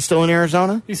 Isn't he still in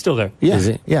Arizona? He's still there. Yeah. Is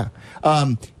he? Yeah.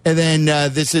 And then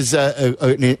this is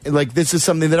this is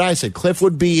something that I said. Kliff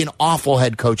would be an awful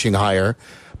head coaching hire,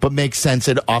 but makes sense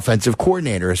at offensive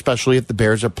coordinator, especially if the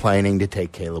Bears are planning to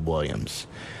take Caleb Williams.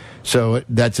 So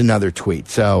that's another tweet.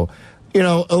 So, you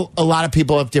know, a lot of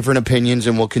people have different opinions,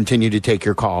 and we'll continue to take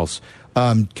your calls.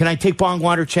 Can I take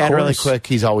Bongwater Chad really quick?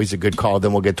 He's always a good call.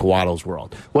 Then we'll get to Waddle's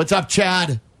World. What's up,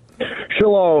 Chad?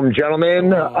 Shalom,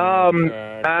 gentlemen. I'm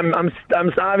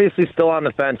obviously still on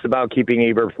the fence about keeping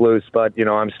Eberflus, but you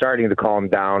know I'm starting to calm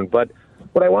down. But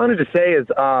what I wanted to say is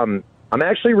I'm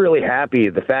actually really happy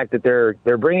the fact that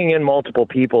they're bringing in multiple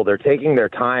people. They're taking their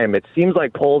time. It seems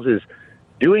like Poles is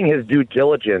doing his due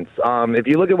diligence. If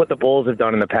you look at what the Bulls have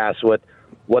done in the past, what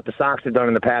the Sox have done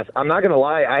in the past, I'm not going to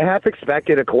lie, I half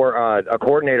expected a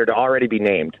coordinator to already be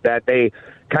named, that they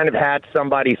kind of had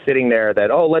somebody sitting there that,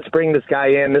 let's bring this guy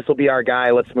in, this will be our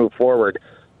guy, let's move forward.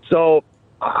 So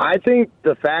I think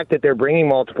the fact that they're bringing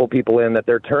multiple people in, that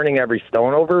they're turning every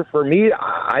stone over, for me,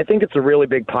 I think it's a really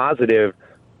big positive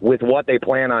with what they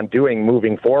plan on doing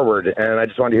moving forward. And I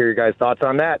just want to hear your guys' thoughts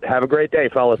on that. Have a great day,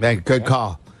 fellas. Man, good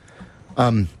call.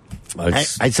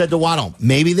 I said to Waddle,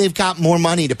 maybe they've got more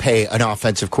money to pay an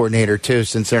offensive coordinator, too,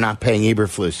 since they're not paying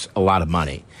Eberflus a lot of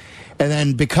money. And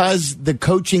then because the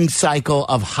coaching cycle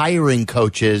of hiring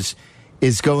coaches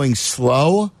is going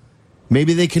slow,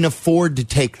 maybe they can afford to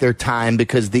take their time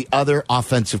because the other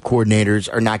offensive coordinators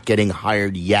are not getting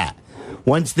hired yet.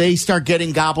 Once they start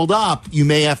getting gobbled up, you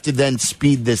may have to then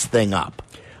speed this thing up.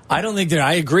 I don't think that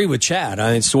I agree with Chad.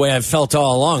 It's the way I've felt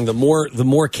all along. The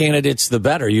more candidates, the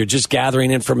better. You're just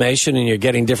gathering information and you're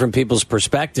getting different people's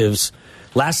perspectives.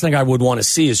 Last thing I would want to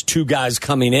see is two guys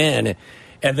coming in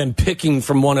and then picking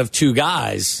from one of two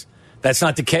guys. That's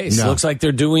not the case. No. It looks like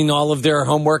they're doing all of their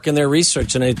homework and their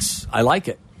research, and I like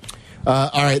it. All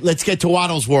right, let's get to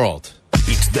Waddle's World.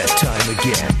 It's that time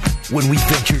again when we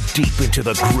venture deep into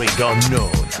the great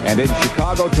unknown. And in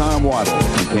Chicago, Tom Waddle.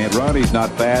 He can't run, he's not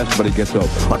fast, but he gets open.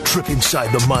 A trip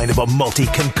inside the mind of a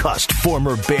multi-concussed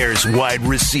former Bears wide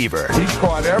receiver. He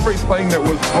caught everything that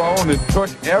was thrown and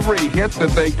took every hit that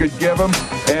they could give him,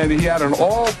 and he had an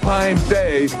all-time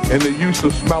day in the use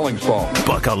of smelling salt.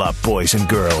 Buckle up, boys and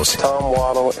girls. Tom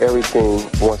Waddle, every team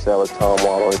wants to have a Tom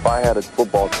Waddle. If I had a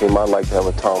football team, I'd like to have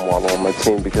a Tom Waddle on my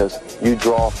team because you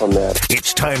draw from that.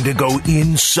 It's time to go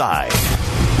inside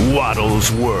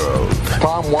Waddle's World.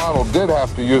 Tom Waddle did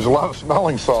have to use a lot of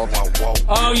smelling salts.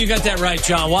 Oh, you got that right,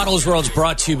 John. Waddle's World's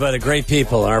brought to you by the great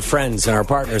people, our friends and our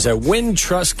partners at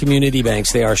Wintrust Community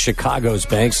Banks. They are Chicago's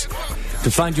banks.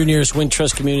 To find your nearest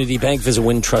Wintrust Community Bank, visit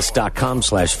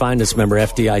wintrust.com/find us, member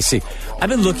FDIC. I've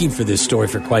been looking for this story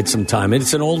for quite some time.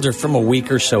 It's an older from a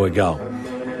week or so ago.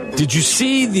 Did you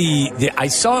see the I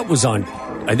saw it was on,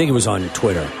 I think it was on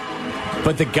Twitter.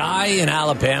 But the guy in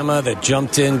Alabama that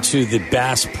jumped into the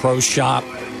Bass Pro Shop,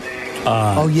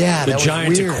 the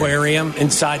giant aquarium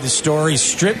inside the store, he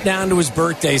stripped down to his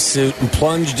birthday suit and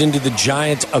plunged into the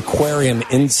giant aquarium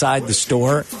inside the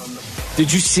store.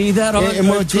 Did you see that on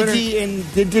Twitter?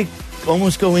 Did he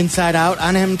almost go inside out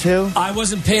on him too? I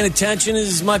wasn't paying attention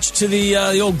as much to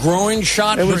the old growing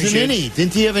shot. It was an innie.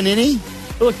 Didn't he have an innie?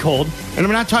 It looked cold. And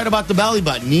I'm not talking about the belly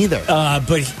button either.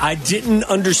 But I didn't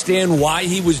understand why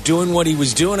he was doing what he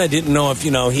was doing. I didn't know if,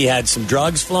 he had some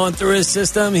drugs flowing through his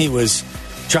system. He was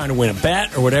trying to win a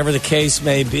bet or whatever the case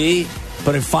may be.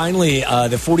 But finally,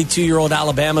 the 42-year-old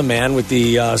Alabama man with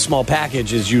the small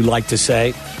package, as you like to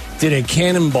say, did a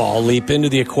cannonball leap into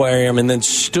the aquarium and then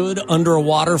stood under a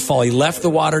waterfall. He left the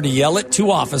water to yell at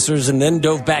two officers and then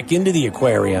dove back into the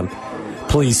aquarium.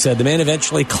 Police said the man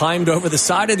eventually climbed over the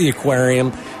side of the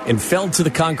aquarium and fell to the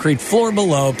concrete floor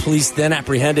below. Police then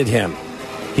apprehended him.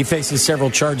 He faces several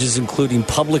charges, including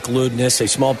public lewdness, a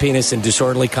small penis, and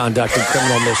disorderly conduct and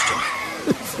criminal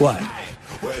mischief. What?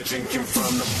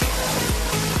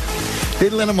 They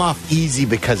let him off easy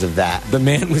because of that. The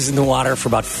man was in the water for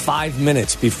about 5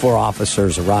 minutes before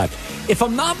officers arrived. If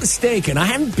I'm not mistaken, I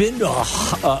haven't been to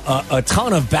a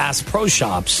ton of Bass Pro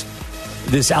Shops,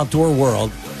 this outdoor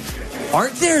world.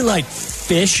 Aren't there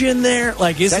fish in there?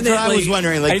 Isn't That's what I was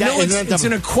wondering. I know it's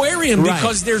an aquarium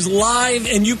because there's live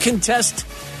and you can test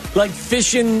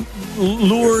fishing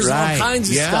lures and all kinds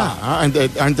of stuff.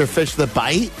 Aren't there fish that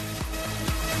bite?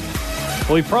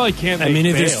 Well, he probably can't make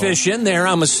if there's fish in there,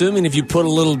 I'm assuming if you put a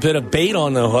little bit of bait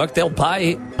on the hook, they'll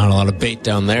bite. Not a lot of bait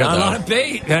down there, Not though. a lot of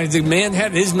bait. The man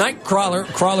had his night crawler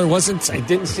it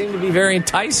didn't seem to be very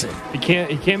enticing. He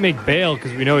can't make bail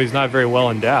because we know he's not very well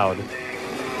endowed.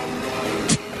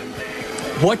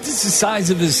 What does the size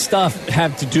of his stuff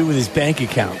have to do with his bank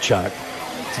account, Chuck?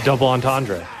 It's a double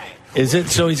entendre. Is it?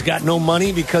 So he's got no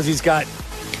money because he's not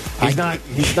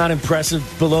impressive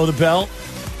below the belt?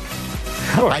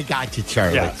 I got you,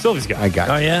 Charlie. Yeah, Sylvie's got it. I got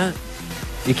you. Oh, yeah?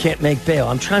 You can't make bail.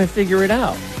 I'm trying to figure it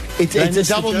out. It's a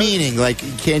double meaning.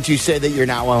 Can't you say that you're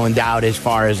not well endowed as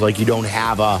far as you don't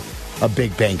have a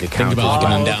big bank account? Think about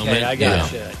an endowment. Okay, I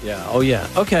got you. Yeah. Oh, yeah.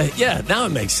 Okay. Yeah, now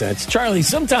it makes sense. Charlie,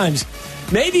 sometimes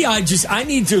maybe I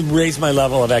need to raise my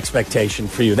level of expectation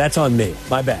for you. That's on me.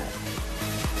 My bad.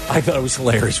 I thought it was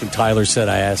hilarious when Tyler said,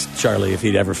 I asked Charlie if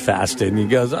he'd ever fasted, and he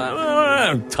goes,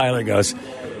 Tyler goes,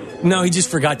 no, he just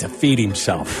forgot to feed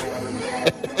himself.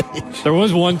 There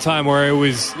was one time where it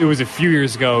was a few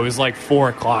years ago. It was 4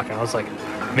 o'clock, and I was like,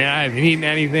 man, I haven't eaten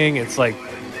anything. It's it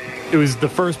was the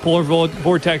first polar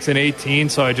vortex in 18,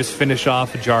 so I just finished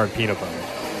off a jar of peanut butter.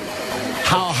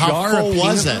 How full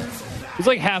was it? It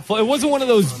was half full. It wasn't one of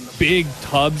those big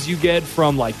tubs you get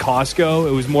from Costco.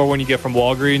 It was more one you get from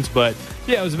Walgreens, but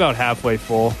yeah, it was about halfway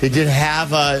full. Did it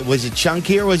have, was it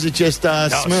chunky or was it just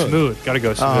smooth? Smooth. Gotta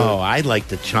go smooth. Oh, I like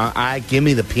the chunk. Give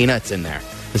me the peanuts in there.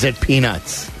 I said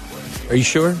peanuts. Are you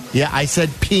sure? Yeah, I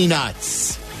said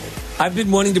peanuts. I've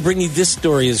been wanting to bring you this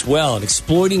story as well. An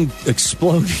exploding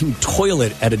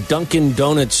toilet at a Dunkin'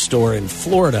 Donuts store in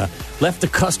Florida left the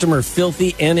customer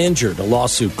filthy and injured, a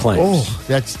lawsuit claims. Oh,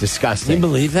 that's disgusting. Can you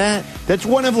believe that? That's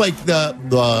one of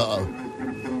the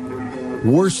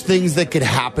worst things that could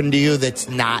happen to you that's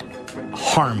not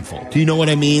harmful. Do you know what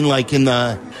I mean? In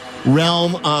the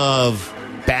realm of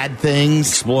bad things.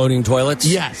 Exploding toilets?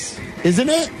 Yes. Isn't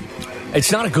it?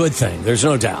 It's not a good thing. There's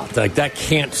no doubt.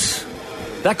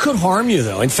 That could harm you,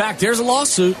 though. In fact, there's a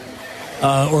lawsuit.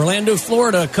 Orlando,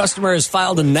 Florida, a customer has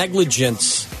filed a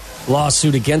negligence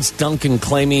lawsuit against Dunkin',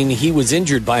 claiming he was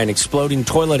injured by an exploding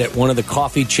toilet at one of the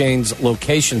coffee chain's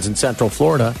locations in Central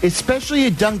Florida. Especially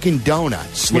at Dunkin'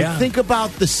 Donuts. Yeah. Think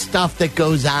about the stuff that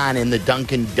goes on in the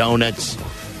Dunkin' Donuts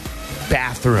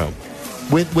bathroom.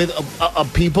 With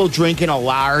people drinking a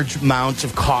large amounts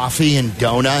of coffee and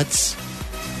donuts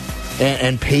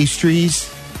and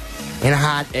pastries. And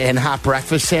hot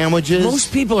breakfast sandwiches.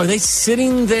 Most people, are they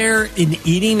sitting there and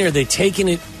eating, or are they taking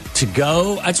it to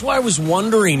go? That's why I was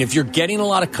wondering if you're getting a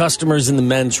lot of customers in the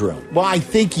men's room. Well, I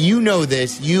think you know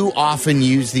this. You often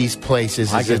use these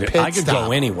places as a pit I could stop.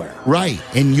 go anywhere. Right.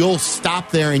 And you'll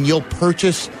stop there and you'll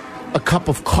purchase a cup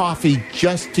of coffee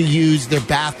just to use their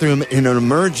bathroom in an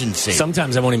emergency.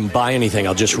 Sometimes I won't even buy anything.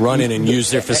 I'll just run in and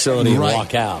use their facility and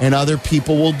walk out. And other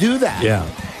people will do that. Yeah.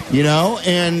 You know,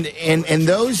 and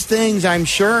those things, I'm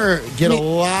sure, get a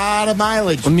lot of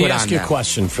mileage. Let me ask you a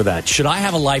question for that. Should I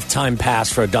have a lifetime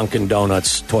pass for a Dunkin'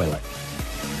 Donuts toilet?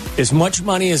 As much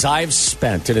money as I've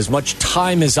spent and as much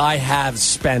time as I have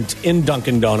spent in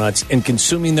Dunkin' Donuts in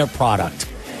consuming their product,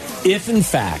 if in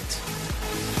fact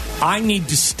I need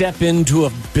to step into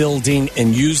a building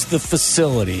and use the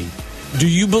facility, do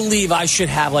you believe I should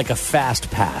have like a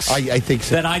fast pass? I think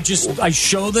so. That I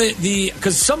show the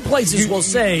because some places will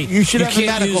say you should have a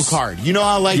medical card. You know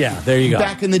how there you go.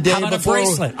 Back in the day, how about before a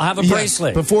bracelet? I have a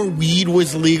bracelet. Before weed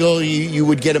was legal, you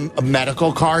would get a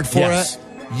medical card for it.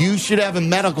 You should have a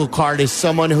medical card as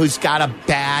someone who's got a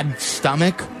bad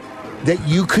stomach, that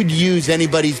you could use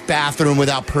anybody's bathroom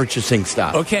without purchasing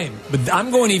stuff. Okay, but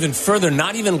I'm going even further,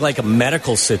 not even like a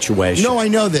medical situation. No, I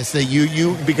know this, that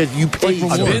you because you pay.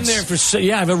 I've been there for, I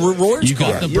have a rewards you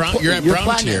got card. you're at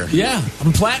brown tier. Yeah,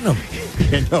 I'm platinum.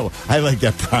 No, I like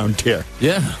that brown tier.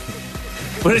 Yeah.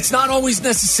 But it's not always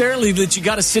necessarily that you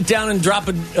got to sit down and drop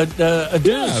a deuce.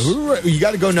 Yeah, you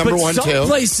got to go number one, some too.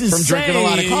 Places from drinking a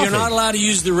lot of coffee. You're not allowed to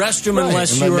use the restroom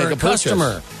unless you are a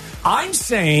customer. I'm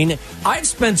saying I've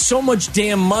spent so much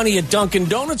damn money at Dunkin'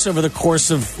 Donuts over the course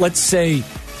of, let's say,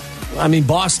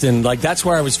 Boston. Like, that's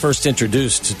where I was first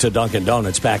introduced to Dunkin'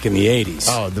 Donuts back in the 80s.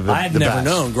 Oh, I had never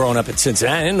known growing up at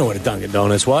Cincinnati. I didn't know what a Dunkin'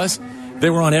 Donuts was. They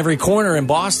were on every corner in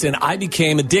Boston. I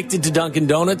became addicted to Dunkin'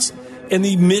 Donuts in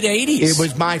the mid-'80s. It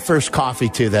was my first coffee,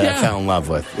 too, that I fell in love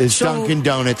with. It's Dunkin'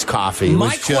 Donuts coffee. It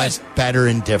was just better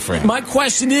and different. My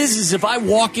question is if I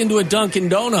walk into a Dunkin'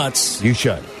 Donuts... You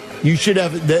should. You should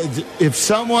have... If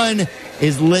someone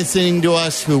is listening to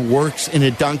us who works in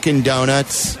a Dunkin'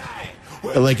 Donuts,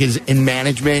 like is in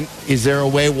management, is there a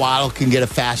way Waddle can get a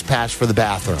fast pass for the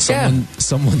bathroom?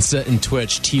 Someone said in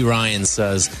Twitch, T. Ryan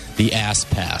says, the ass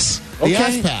pass. The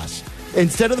ass pass.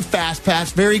 Instead of the fast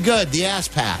pass, very good, the ass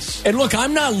pass. And look,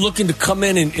 I'm not looking to come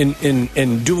in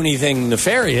and do anything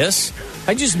nefarious.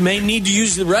 I just may need to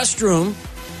use the restroom.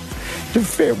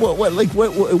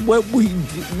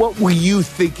 What were you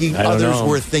thinking others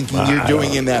were thinking you're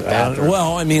doing in that bathroom?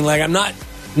 Well, I'm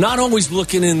not always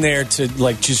looking in there to,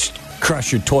 just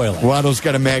crush your toilet. Waddle's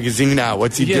got a magazine out.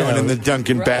 What's he doing in the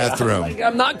Dunkin' bathroom?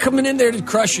 I'm not coming in there to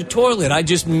crush your toilet. I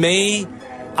just may...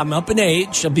 I'm up in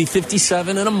age. I'll be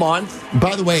 57 in a month.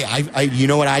 By the way, you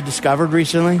know what I discovered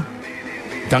recently?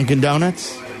 Dunkin'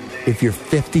 Donuts, if you're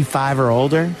 55 or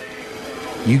older,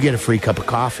 you get a free cup of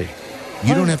coffee.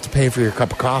 You don't have to pay for your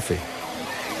cup of coffee.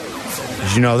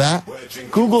 Did you know that?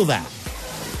 Google that.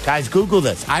 Guys, Google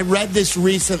this. I read this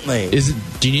recently.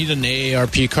 Do you need an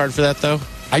AARP card for that, though?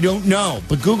 I don't know,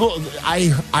 but Google.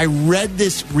 I read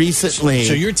this recently.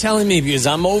 So you're telling me, because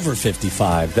I'm over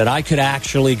 55, that I could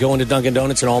actually go into Dunkin'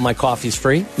 Donuts and all my coffee's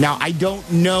free? Now, I don't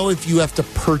know if you have to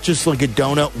purchase like a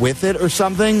donut with it or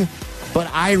something, but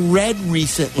I read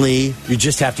recently... You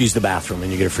just have to use the bathroom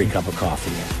and you get a free cup of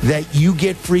coffee. That you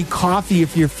get free coffee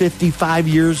if you're 55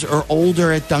 years or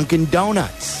older at Dunkin'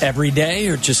 Donuts. Every day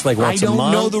or just like once a month?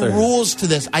 I don't know the rules to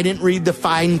this. I didn't read the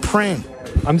fine print.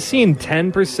 I'm seeing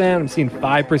 10%. I'm seeing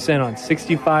 5% on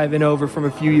 65 and over from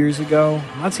a few years ago.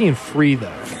 I'm not seeing free,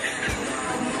 though.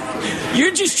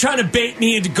 You're just trying to bait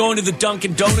me into going to the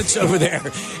Dunkin' Donuts over there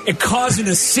and causing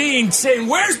a scene, saying,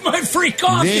 "Where's my free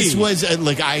coffee?" This was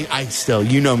I still,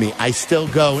 you know me, I still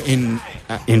go in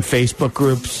Facebook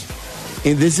groups.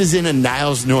 And this is in a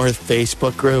Niles North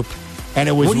Facebook group, and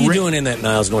it was. What are you doing in that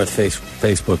Niles North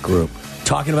Facebook group?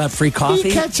 Talking about free coffee?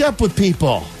 You catch up with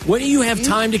people. When do you have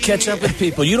time to catch up with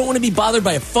people? You don't want to be bothered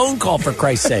by a phone call, for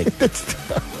Christ's sake.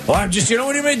 Well, I'm just,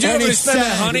 what am I going to do? I'm going to spend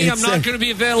that, honey. I'm not going to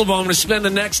be available. I'm going to spend the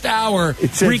next hour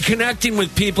reconnecting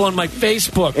with people on my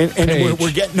Facebook page. And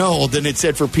we're getting old, and it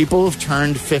said for people who've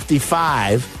turned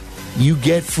 55, you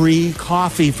get free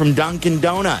coffee from Dunkin'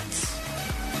 Donuts.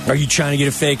 Are you trying to get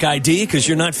a fake ID? Because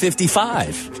you're not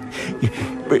 55.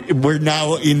 We're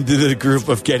now into the group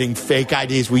of getting fake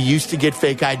IDs. We used to get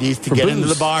fake IDs to get into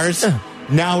the bars.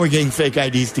 Now we're getting fake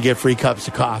IDs to get free cups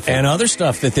of coffee. And other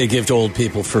stuff that they give to old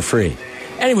people for free.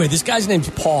 Anyway, this guy's name's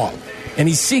Paul, and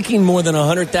he's seeking more than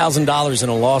 $100,000 in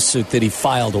a lawsuit that he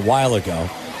filed a while ago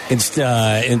in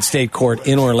state court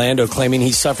in Orlando, claiming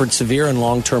he suffered severe and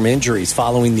long-term injuries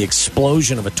following the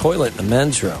explosion of a toilet in a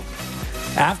men's room.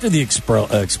 After the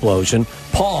explosion,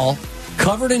 Paul,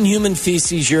 covered in human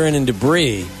feces, urine, and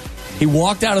debris, he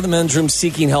walked out of the men's room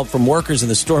seeking help from workers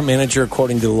and the store manager,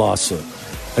 according to the lawsuit.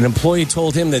 An employee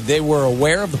told him that they were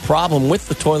aware of the problem with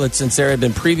the toilet since there had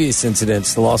been previous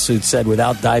incidents, the lawsuit said,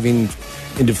 without diving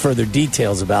into further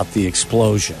details about the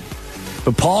explosion.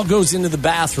 But Paul goes into the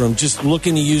bathroom just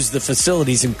looking to use the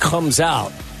facilities and comes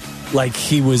out like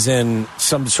he was in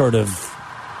some sort of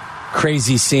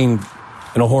crazy scene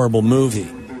in a horrible movie.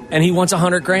 And he wants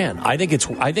 $100,000.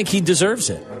 I think he deserves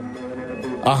it.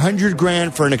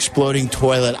 $100,000 for an exploding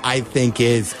toilet, I think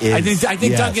is I think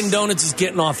yes. Dunkin' Donuts is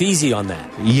getting off easy on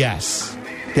that. Yes.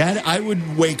 That I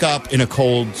would wake up in a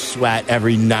cold sweat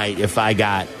every night if I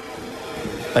got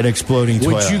an exploding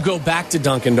toilet. Would you go back to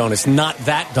Dunkin' Donuts? Not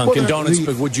that Dunkin' Donuts,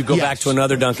 but would you go back to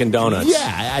another Dunkin' Donuts?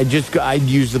 Yeah, I'd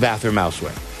use the bathroom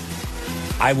elsewhere.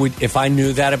 I would, if I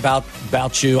knew that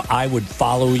about you, I would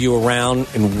follow you around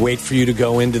and wait for you to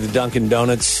go into the Dunkin'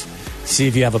 Donuts, see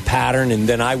if you have a pattern, and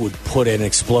then I would put an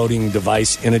exploding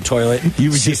device in a toilet. You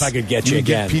would see if I could get you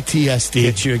again. Get PTSD.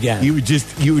 Get you again. You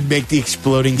would make the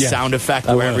exploding sound effect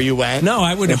wherever you went. No,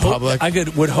 I would in hope, public.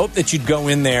 would hope that you'd go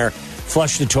in there,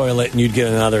 flush the toilet, and you'd get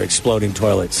another exploding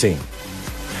toilet scene.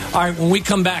 All right, when we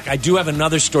come back, I do have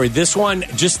another story. This one,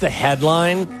 just the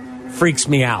headline, freaks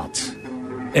me out.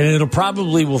 And it'll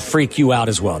probably will freak you out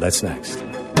as well. That's next.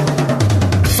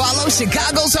 Follow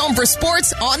Chicago's Home for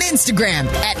Sports on Instagram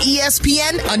at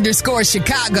ESPN_Chicago.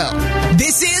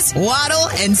 This is Waddle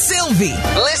and Silvy.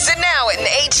 Listen now in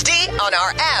HD on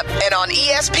our app and on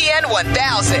ESPN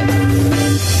 1000.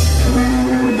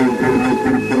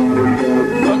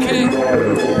 Okay.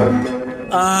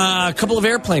 A couple of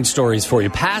airplane stories for you.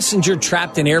 Passenger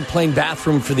trapped in airplane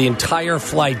bathroom for the entire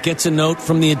flight gets a note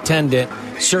from the attendant.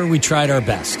 Sir, we tried our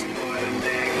best.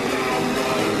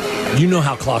 You know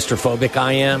how claustrophobic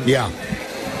I am. Yeah.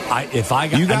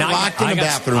 You got locked in a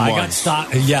bathroom once. I got stuck,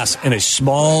 yes, in a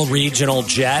small regional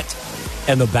jet,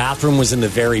 and the bathroom was in the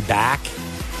very back,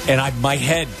 and my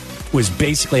head was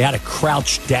basically had to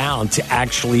crouch down to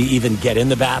actually even get in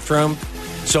the bathroom.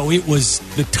 So it was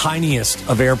the tiniest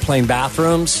of airplane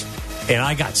bathrooms, and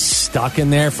I got stuck in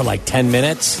there for like 10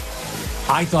 minutes.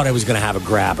 I thought I was going to have a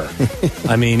grabber.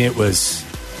 I mean, it was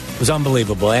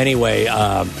unbelievable. Anyway,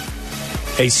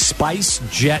 a Spice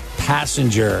Jet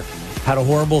passenger had a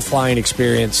horrible flying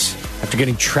experience after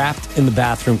getting trapped in the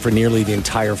bathroom for nearly the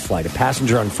entire flight. A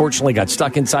passenger unfortunately got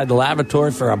stuck inside the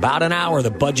lavatory for about an hour,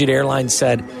 the budget airline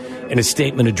said in a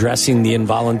statement addressing the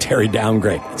involuntary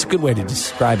downgrade. It's a good way to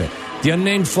describe it. The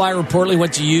unnamed flyer reportedly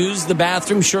went to use the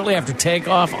bathroom shortly after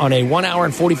takeoff on a 1 hour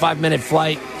and 45-minute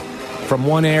flight from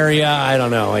one area, I don't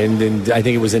know, and I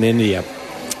think it was in India.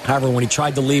 However, when he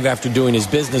tried to leave after doing his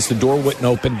business, the door wouldn't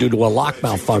open due to a lock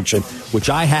malfunction, which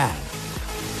I had,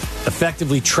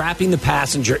 effectively trapping the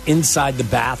passenger inside the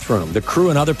bathroom. The crew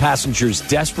and other passengers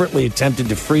desperately attempted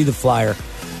to free the flyer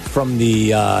from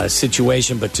the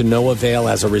situation, but to no avail.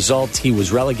 As a result, he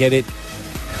was relegated,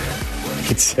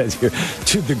 it says here,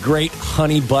 to the great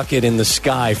honey bucket in the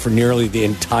sky for nearly the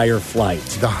entire flight.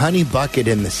 The honey bucket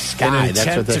in the sky. In an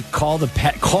attempt to calm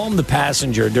the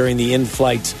passenger during the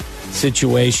in-flight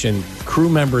situation, crew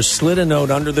members slid a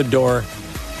note under the door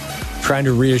trying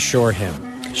to reassure him.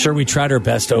 Sure, we tried our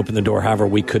best to open the door, however,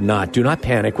 we could not. Do not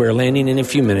panic. We're landing in a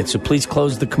few minutes, so please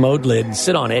close the commode lid and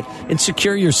sit on it and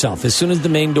secure yourself. As soon as the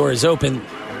main door is open,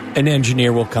 an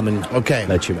engineer will come and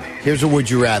let you out. Here's a Would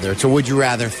You Rather. It's a Would You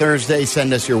Rather Thursday.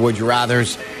 Send us your Would You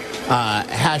Rathers.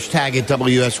 Hashtag it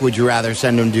WS Would You Rather.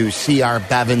 Send them to CR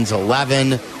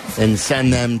Bevins11 and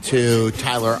send them to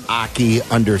Tyler Aki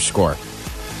 _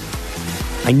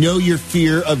 I know your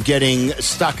fear of getting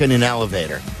stuck in an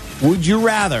elevator. Would you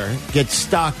rather get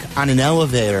stuck on an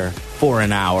elevator for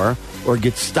an hour or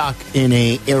get stuck in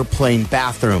an airplane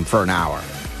bathroom for an hour?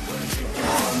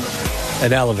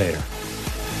 An elevator.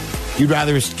 You'd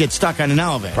rather get stuck on an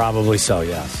elevator? Probably so,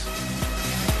 yes.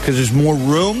 Because there's more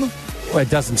room? Well, it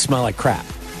doesn't smell like crap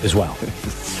as well.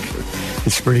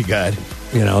 It's pretty good.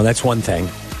 You know, that's one thing.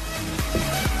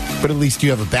 But at least you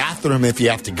have a bathroom if you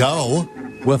have to go.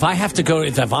 Well, if I have to go,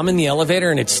 if I'm in the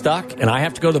elevator and it's stuck and I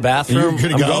have to go to the bathroom,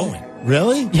 I'm going.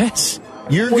 Really? Yes.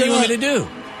 What do you want me to do?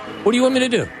 What do you want me to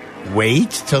do? Wait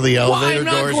till the elevator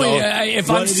doors open. If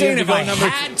I'm saying if I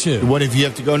had to. What if you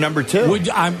have to go number 2?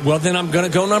 Well, then I'm going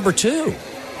to go number 2.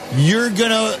 You're going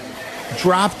to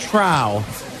drop trowel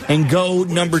and go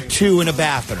number 2 in a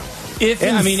bathroom. If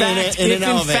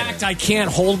in fact I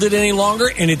can't hold it any longer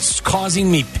and it's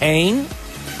causing me pain,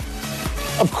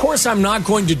 of course I'm not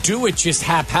going to do it just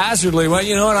haphazardly. Well,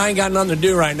 you know what? I ain't got nothing to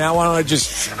do right now. Why don't I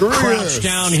just crouch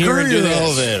down here and do this?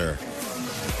 Elevator.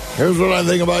 Here's what I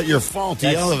think about your faulty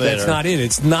elevator. That's not it.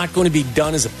 It's not going to be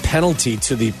done as a penalty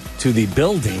to the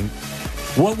building.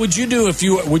 What would you do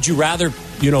would you rather,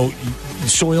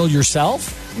 soil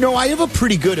yourself? No, I have a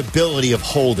pretty good ability of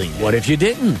holding it. What if you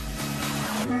didn't?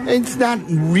 It's not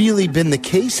really been the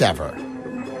case ever.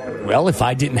 Well, if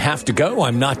I didn't have to go,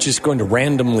 I'm not just going to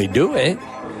randomly do it.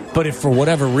 But if for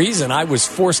whatever reason I was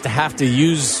forced to have to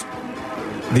use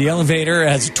the elevator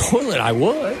as a toilet, I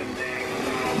would.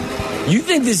 You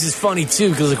think this is funny, too,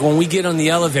 because like when we get on the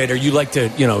elevator, you like to,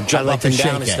 jump up and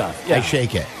down and stuff. Yeah. I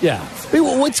shake it. Yeah. Wait,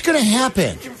 what's going to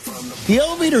happen? The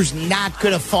elevator's not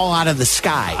going to fall out of the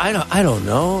sky. I don't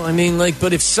know. I mean,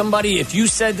 but if you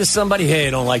said to somebody, hey,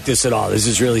 I don't like this at all, this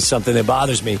is really something that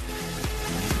bothers me,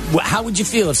 how would you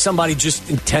feel if somebody just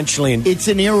intentionally... It's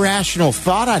an irrational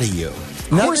thought out of you.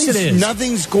 Of course it is.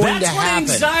 Nothing's going to happen.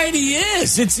 That's what anxiety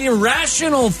is. It's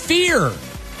irrational fear.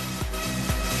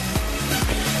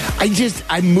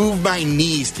 I move my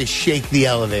knees to shake the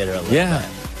elevator a little bit.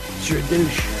 You're a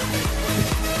douche.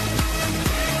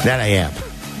 That I am.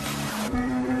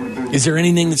 Is there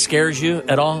anything that scares you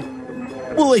at all?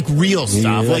 Well, like real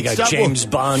stuff. Like a James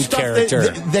Bond character.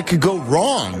 That could go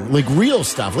wrong. Like real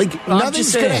stuff. Like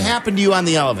nothing's going to happen to you on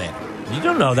the elevator. You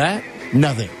don't know that.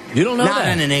 Nothing. You don't know that.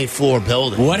 Not in an 8th floor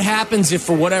building. What happens if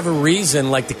for whatever reason,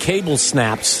 like the cable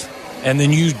snaps and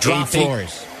then you drop 8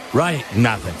 floors? Right.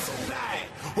 Nothing.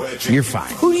 You're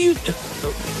fine. Are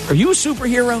you a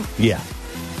superhero? Yeah.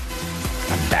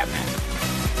 I'm Batman.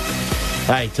 All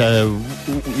right.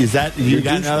 Is that... You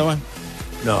got another one?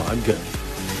 No, I'm good.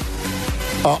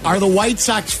 Are the White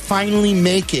Sox finally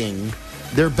making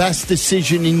their best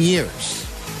decision in years?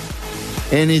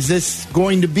 And is this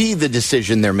going to be the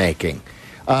decision they're making?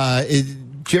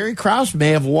 Jerry Krause may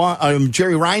have won...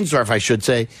 Jerry Reinsdorf, I should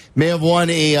say, may have won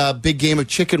a big game of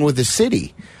chicken with the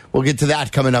city. We'll get to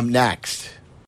that coming up next.